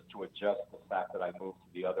time just to adjust the fact that I moved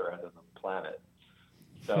to the other end of the planet.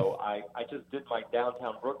 So I just did my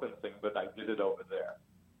downtown Brooklyn thing, but I did it over there.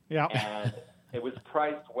 Yeah. And it was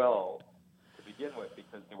priced well to begin with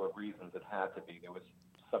because there were reasons it had to be. There was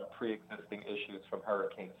some pre-existing issues from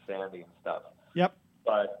Hurricane Sandy and stuff. Yep.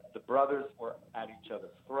 But the brothers were at each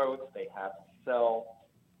other's throats. They had to sell.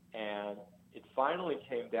 And it finally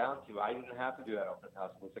came down to I didn't have to do that open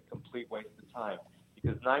house. It was a complete waste of time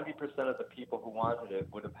because 90% of the people who wanted it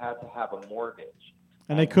would have had to have a mortgage.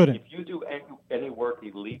 And they couldn't. If you do any work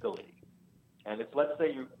illegally, and if, let's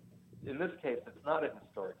say, in this case, it's not a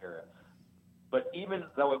historic area, but even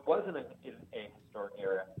though it wasn't in a historic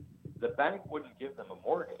area, the bank wouldn't give them a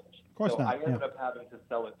mortgage. Of course so not, I ended yeah. up having to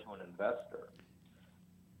sell it to an investor.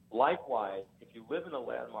 Likewise, if you live in a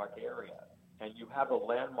landmark area and you have a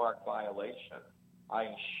landmark violation, I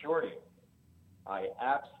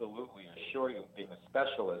absolutely assure you, being a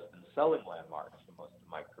specialist in selling landmarks for most of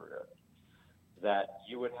my career, that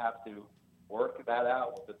you would have to work that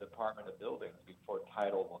out with the Department of Buildings before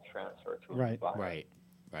title will transfer to a Right. buyer.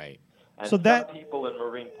 Right. And So some that- people in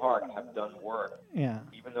Marine Park have done work, Yeah.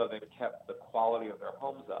 even though they've kept the quality of their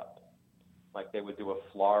homes up. Like they would do a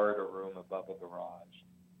Florida room above a garage.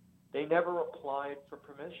 They never applied for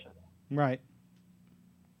permission. Right.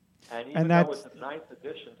 And even And though that's- it's a nice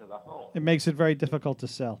addition to the home. It makes it very difficult to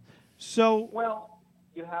sell. So Well,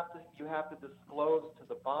 you have to disclose to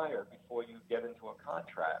the buyer before you get into a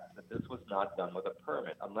contract that this was not done with a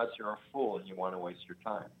permit, unless you're a fool and you want to waste your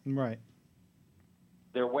time. Right.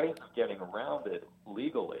 There are ways of getting around it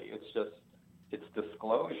legally. It's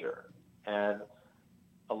disclosure, and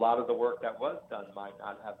a lot of the work that was done might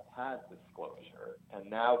not have had disclosure, and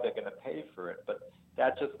now they're going to pay for it. But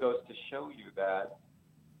that just goes to show you that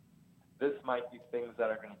this might be things that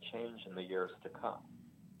are going to change in the years to come.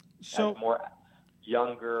 So As more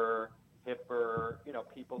younger, hipper,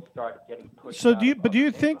 people start getting pushed. So out do you? of But do you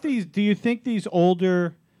other think neighborhoods. these? Do you think these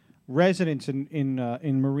older residents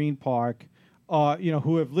in Marine Park,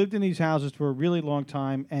 who have lived in these houses for a really long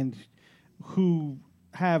time and who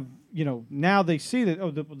have, now they see that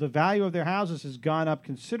the value of their houses has gone up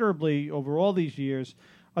considerably over all these years.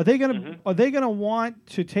 Are they gonna want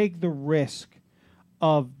to take the risk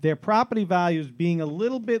of their property values being a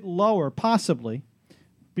little bit lower, possibly,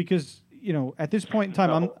 because at this point in time,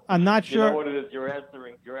 No. I'm not You know sure. what it is? You're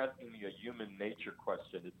asking me a human nature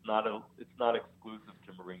question. It's not exclusive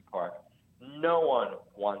to Marine Park. No one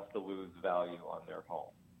wants to lose value on their home.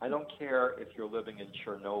 I don't care if you're living in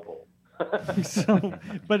Chernobyl. So,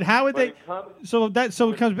 but how would When they? it comes So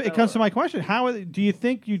with it comes to my question: do you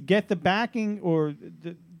think you'd get the backing, or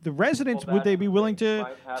the residents, Well, would they be that's willing the thing. You to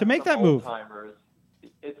might have make some that move? old-timers.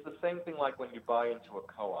 It's the same thing like when you buy into a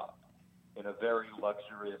co-op in a very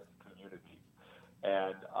luxurious community,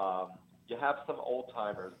 and you have some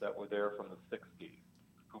old-timers that were there from the '60s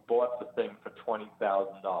who bought the thing for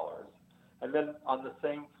 $20,000, and then on the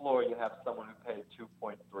same floor you have someone who paid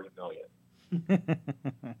 $2.3 million.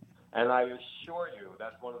 And I assure you,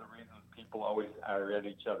 that's one of the reasons people always are at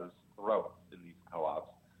each other's throats in these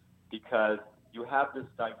co-ops, because you have this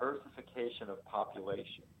diversification of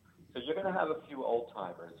population. So you're going to have a few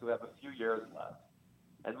old-timers who have a few years left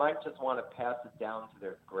and might just want to pass it down to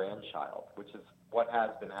their grandchild, which is what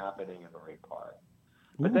has been happening in Marine Park.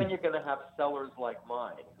 But then you're going to have sellers like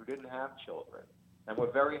mine who didn't have children, and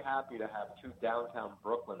we're very happy to have two downtown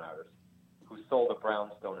Brooklyners who sold a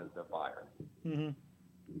brownstone as their buyer.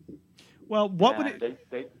 Well, what And would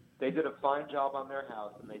it? They did a fine job on their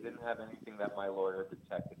house, and they didn't have anything that my lawyer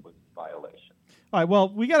detected was a violation. All right. Well,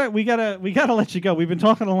 we gotta let you go. We've been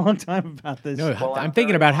talking a long time about this. No, Well, I'm I'm thinking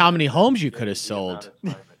very about how honored many to homes you give could have the amount sold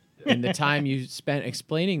of time it did. in the time you spent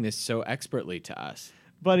explaining this so expertly to us.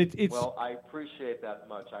 But it's Well, I appreciate that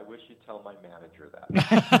much. I wish you'd tell my manager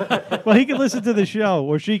that. well, he could listen to the show,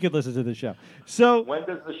 or she could listen to the show. So, When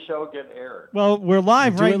does the show get aired? well, we're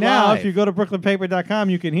live Do right it now. live. If you go to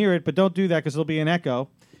brooklynpaper.com, you can hear it, but don't do that because there'll be an echo.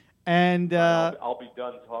 And I'll be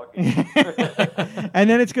done talking. and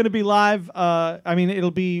then it's going to be live.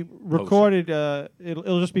 It'll be recorded.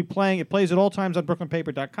 It'll just be playing. It plays at all times on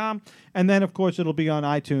brooklynpaper.com. And then, of course, it'll be on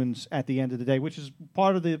iTunes at the end of the day, which is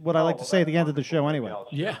part of what I like to say at the end of the show anyway. I'll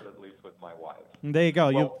share Yeah. it at least with my wife. And there you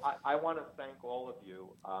go. Well, I want to thank all of you.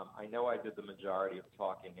 I know I did the majority of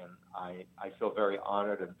talking, and I feel very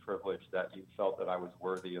honored and privileged that you felt that I was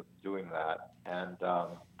worthy of doing that. And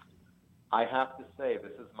I have to say,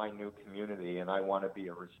 this is my new community, and I want to be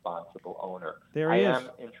a responsible owner. There he I is. am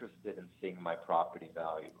interested in seeing my property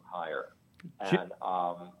value higher, J- and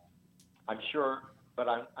I'm sure. But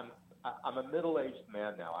I'm a middle-aged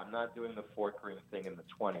man now. I'm not doing the Fort Greene thing in the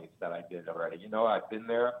 20s that I did already. I've been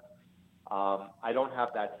there. I don't have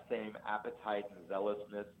that same appetite and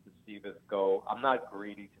zealousness to see this go. I'm not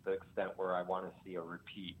greedy to the extent where I want to see a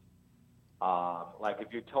repeat. Like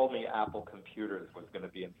if you told me Apple Computers was going to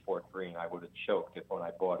be in Fort Greene, I would have choked when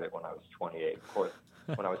I bought it when I was 28. Of course,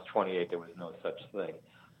 when I was 28, there was no such thing.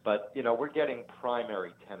 But, we're getting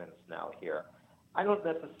primary tenants now here. I don't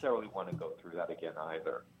necessarily want to go through that again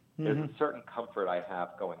either. There's a certain comfort I have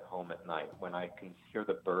going home at night when I can hear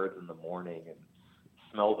the birds in the morning and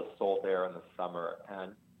smell the salt air in the summer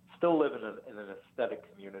and still live in an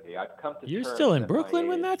aesthetic community. I've come to You're terms still in at my Brooklyn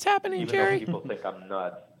when age, that's happening, even Jerry? though people think I'm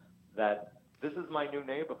nuts, that this is my new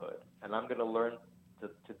neighborhood, and I'm going to learn to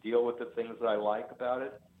deal with the things that I like about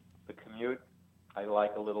it. The commute, I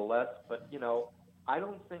like a little less, but, I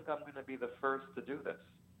don't think I'm going to be the first to do this.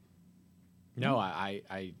 No,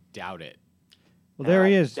 I doubt it. Well, there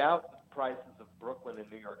he is. I doubt the prices of Brooklyn and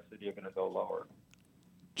New York City are going to go lower.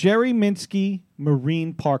 Jerry Minsky,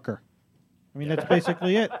 Marine Parker. I mean, that's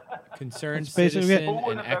basically it. Concerned That's basically it. citizen Who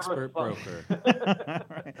would and have ever expert thought? broker.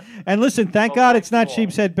 Right. And listen, thank Well, God thank it's not you all.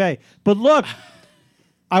 Sheepshead Bay. But look,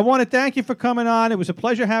 I want to thank you for coming on. It was a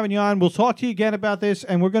pleasure having you on. We'll talk to you again about this,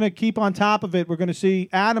 and we're going to keep on top of it. We're going to see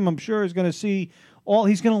Adam, I'm sure, is going to see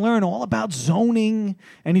he's going to learn all about zoning,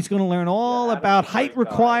 and he's going to learn all Adam's about a height great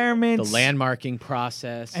guy. requirements. The landmarking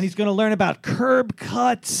process. And he's going to learn about curb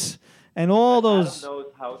cuts. and all those.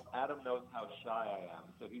 Adam knows how shy I am,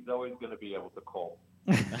 so he's always going to be able to call.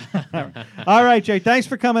 All right, Jay. Thanks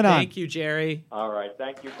for coming on. Thank you, Jerry. All right,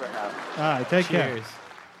 thank you for having me. All right, take care. Cheers.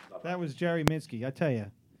 That was Jerry Minsky. I tell you,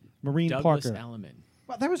 Marine Douglas Parker. Elliman.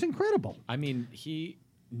 Well, that was incredible. I mean, he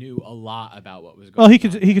knew a lot about what was going Well,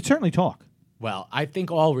 on. he could certainly talk. Well, I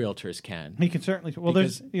think all realtors can. He can certainly. Well,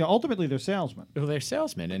 Because- ultimately they're salesmen. Well, they're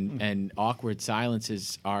salesmen, and awkward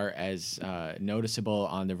silences are as noticeable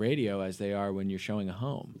on the radio as they are when you're showing a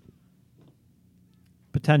home.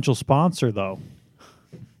 Potential sponsor, though.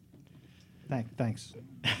 Thanks.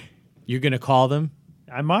 You're gonna call them.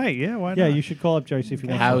 I might. Yeah, why Yeah, not? you should call up Jerry, see if you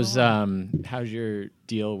want. How's your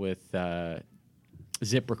deal with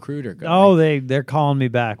Zip Recruiter going? Oh, they're calling me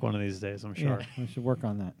back one of these days, I'm sure. Yeah, we should work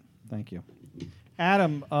on that. Thank you,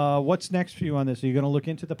 Adam. What's next for you on this? Are you going to look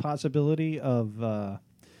into the possibility of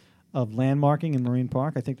landmarking in Marine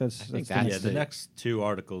Park? I think that's think the that's next Yeah, the thing. next two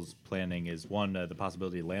articles planning is one, the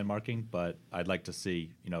possibility of landmarking, but I'd like to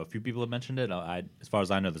see, a few people have mentioned it. As far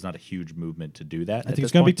as I know, there's not a huge movement to do that. I think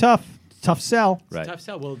it's going to be tough. Tough sell. Right. Tough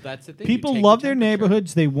sell. Well, that's the thing. People You take love the their temperature.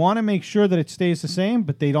 neighborhoods. They want to make sure that it stays the same,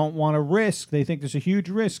 but they don't want to risk. They think there's a huge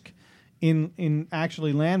risk in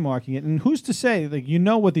actually landmarking it. And who's to say? Like,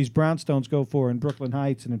 what these brownstones go for in Brooklyn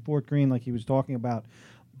Heights and in Fort Greene, like he was talking about.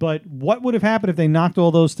 But what would have happened if they knocked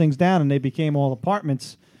all those things down and they became all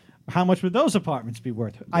apartments? How much would those apartments be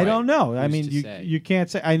worth? I Right. don't know. I Who's mean, to say? you can't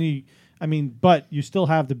say. I mean, but you still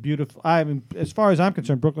have the beautiful. I mean, as far as I'm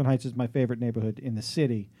concerned, Brooklyn Heights is my favorite neighborhood in the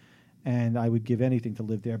city, and I would give anything to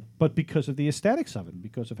live there. But because of the aesthetics of it,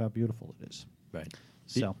 because of how beautiful it is. Right.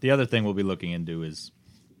 So. The other thing we'll be looking into is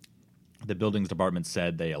the buildings department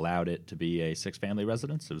said they allowed it to be a 6-family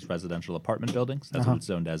residence. It was residential apartment buildings. That's Uh-huh. what it's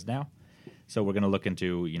zoned as now. So we're going to look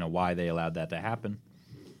into why they allowed that to happen,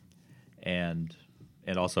 and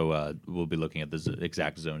also we'll be looking at the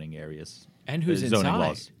exact zoning areas And who's the zoning inside.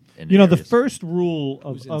 laws. in The areas. first rule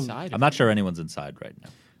of, Who's of inside? I'm not sure anyone's inside right now.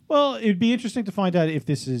 well, it'd be interesting to find out if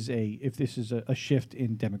this is a shift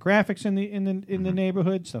in demographics in the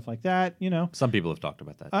neighborhood, stuff like that. Some people have talked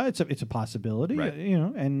about that. It's a possibility, Right.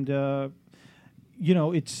 and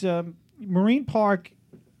it's Marine Park.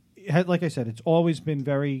 Like I said, it's always been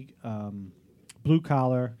very blue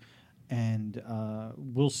collar, and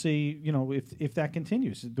we'll see. If that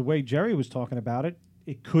continues, the way Jerry was talking about it,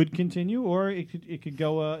 it could continue, or it could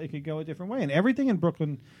go a different way. And everything in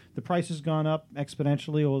Brooklyn, the price has gone up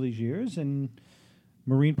exponentially all these years, and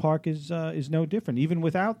Marine Park is no different, even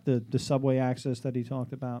without the subway access that he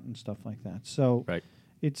talked about and stuff like that. So Right.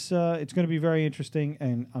 it's going to be very interesting,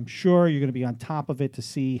 and I'm sure you're going to be on top of it to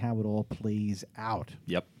see how it all plays out.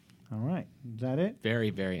 Yep. All right, is that it?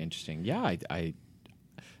 Very, very interesting. Yeah, I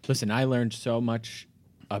listen. I learned so much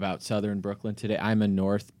about Southern Brooklyn today. I'm a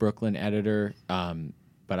North Brooklyn editor,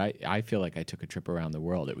 but I feel like I took a trip around the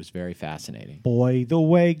world. It was very fascinating. Boy, the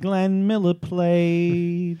way Glenn Miller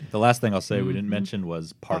played. The last thing I'll say we didn't mention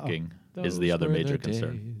was parking is the Those other were major the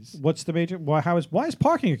concern. days. What's the major? Why is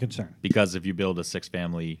parking a concern? Because if you build a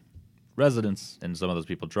 6-family residence and some of those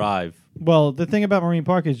people drive, Well, the thing about Marine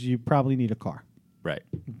Park is you probably need a car. right,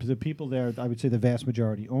 The people there, I would say the vast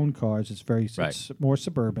majority own cars. It's very Right. it's more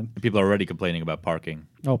suburban. people are already complaining about parking.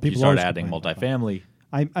 Oh, If you people start always adding complain about multifamily,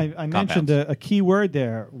 I mentioned a key word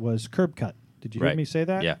there was curb cut. Did you hear Right. me say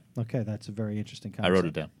that? Yeah. Okay, that's a very interesting I concept. wrote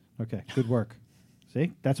it down. Okay, good work.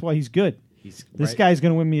 See, that's why he's good. He's This right guy's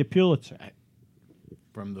going to win me a Pulitzer.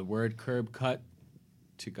 from the word curb cut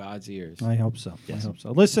to God's ears. I hope so. Yes. I hope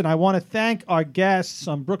so. Listen, I want to thank our guests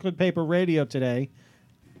on Brooklyn Paper Radio today.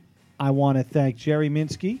 I want to thank Jerry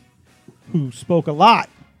Minsky, who spoke a lot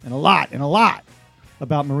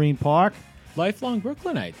about Marine Park. Lifelong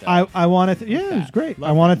Brooklynite, though. I want to, it was great.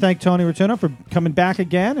 I want to thank Tony Rotuno for coming back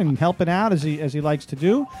again and helping out as he likes to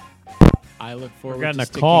do. I look forward getting to a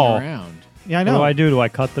sticking call. around. Yeah, I What know. do I do? Do I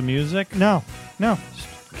cut the music? No.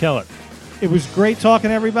 Kill it. It was great talking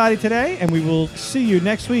to everybody today, and we will see you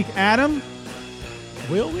next week. Adam,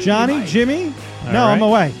 Will we? Johnny, Mike? Jimmy. All No, I'm right.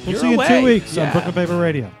 away. We'll You're see you in 2 away. weeks on Yeah. Brooklyn Paper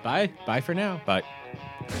Radio. Bye. Bye for now. Bye.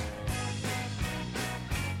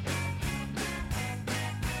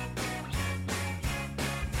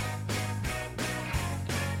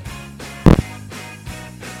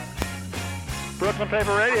 Brooklyn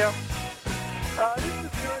Paper Radio.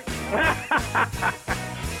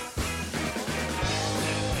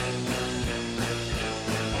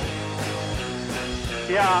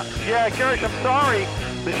 Yeah, Girish, I'm sorry.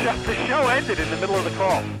 The show ended in the middle of the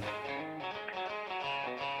call.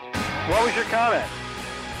 What was your comment?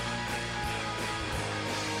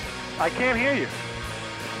 I can't hear you.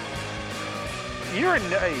 I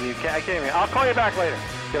can't hear you. I'll call you back later.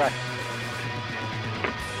 Goodbye.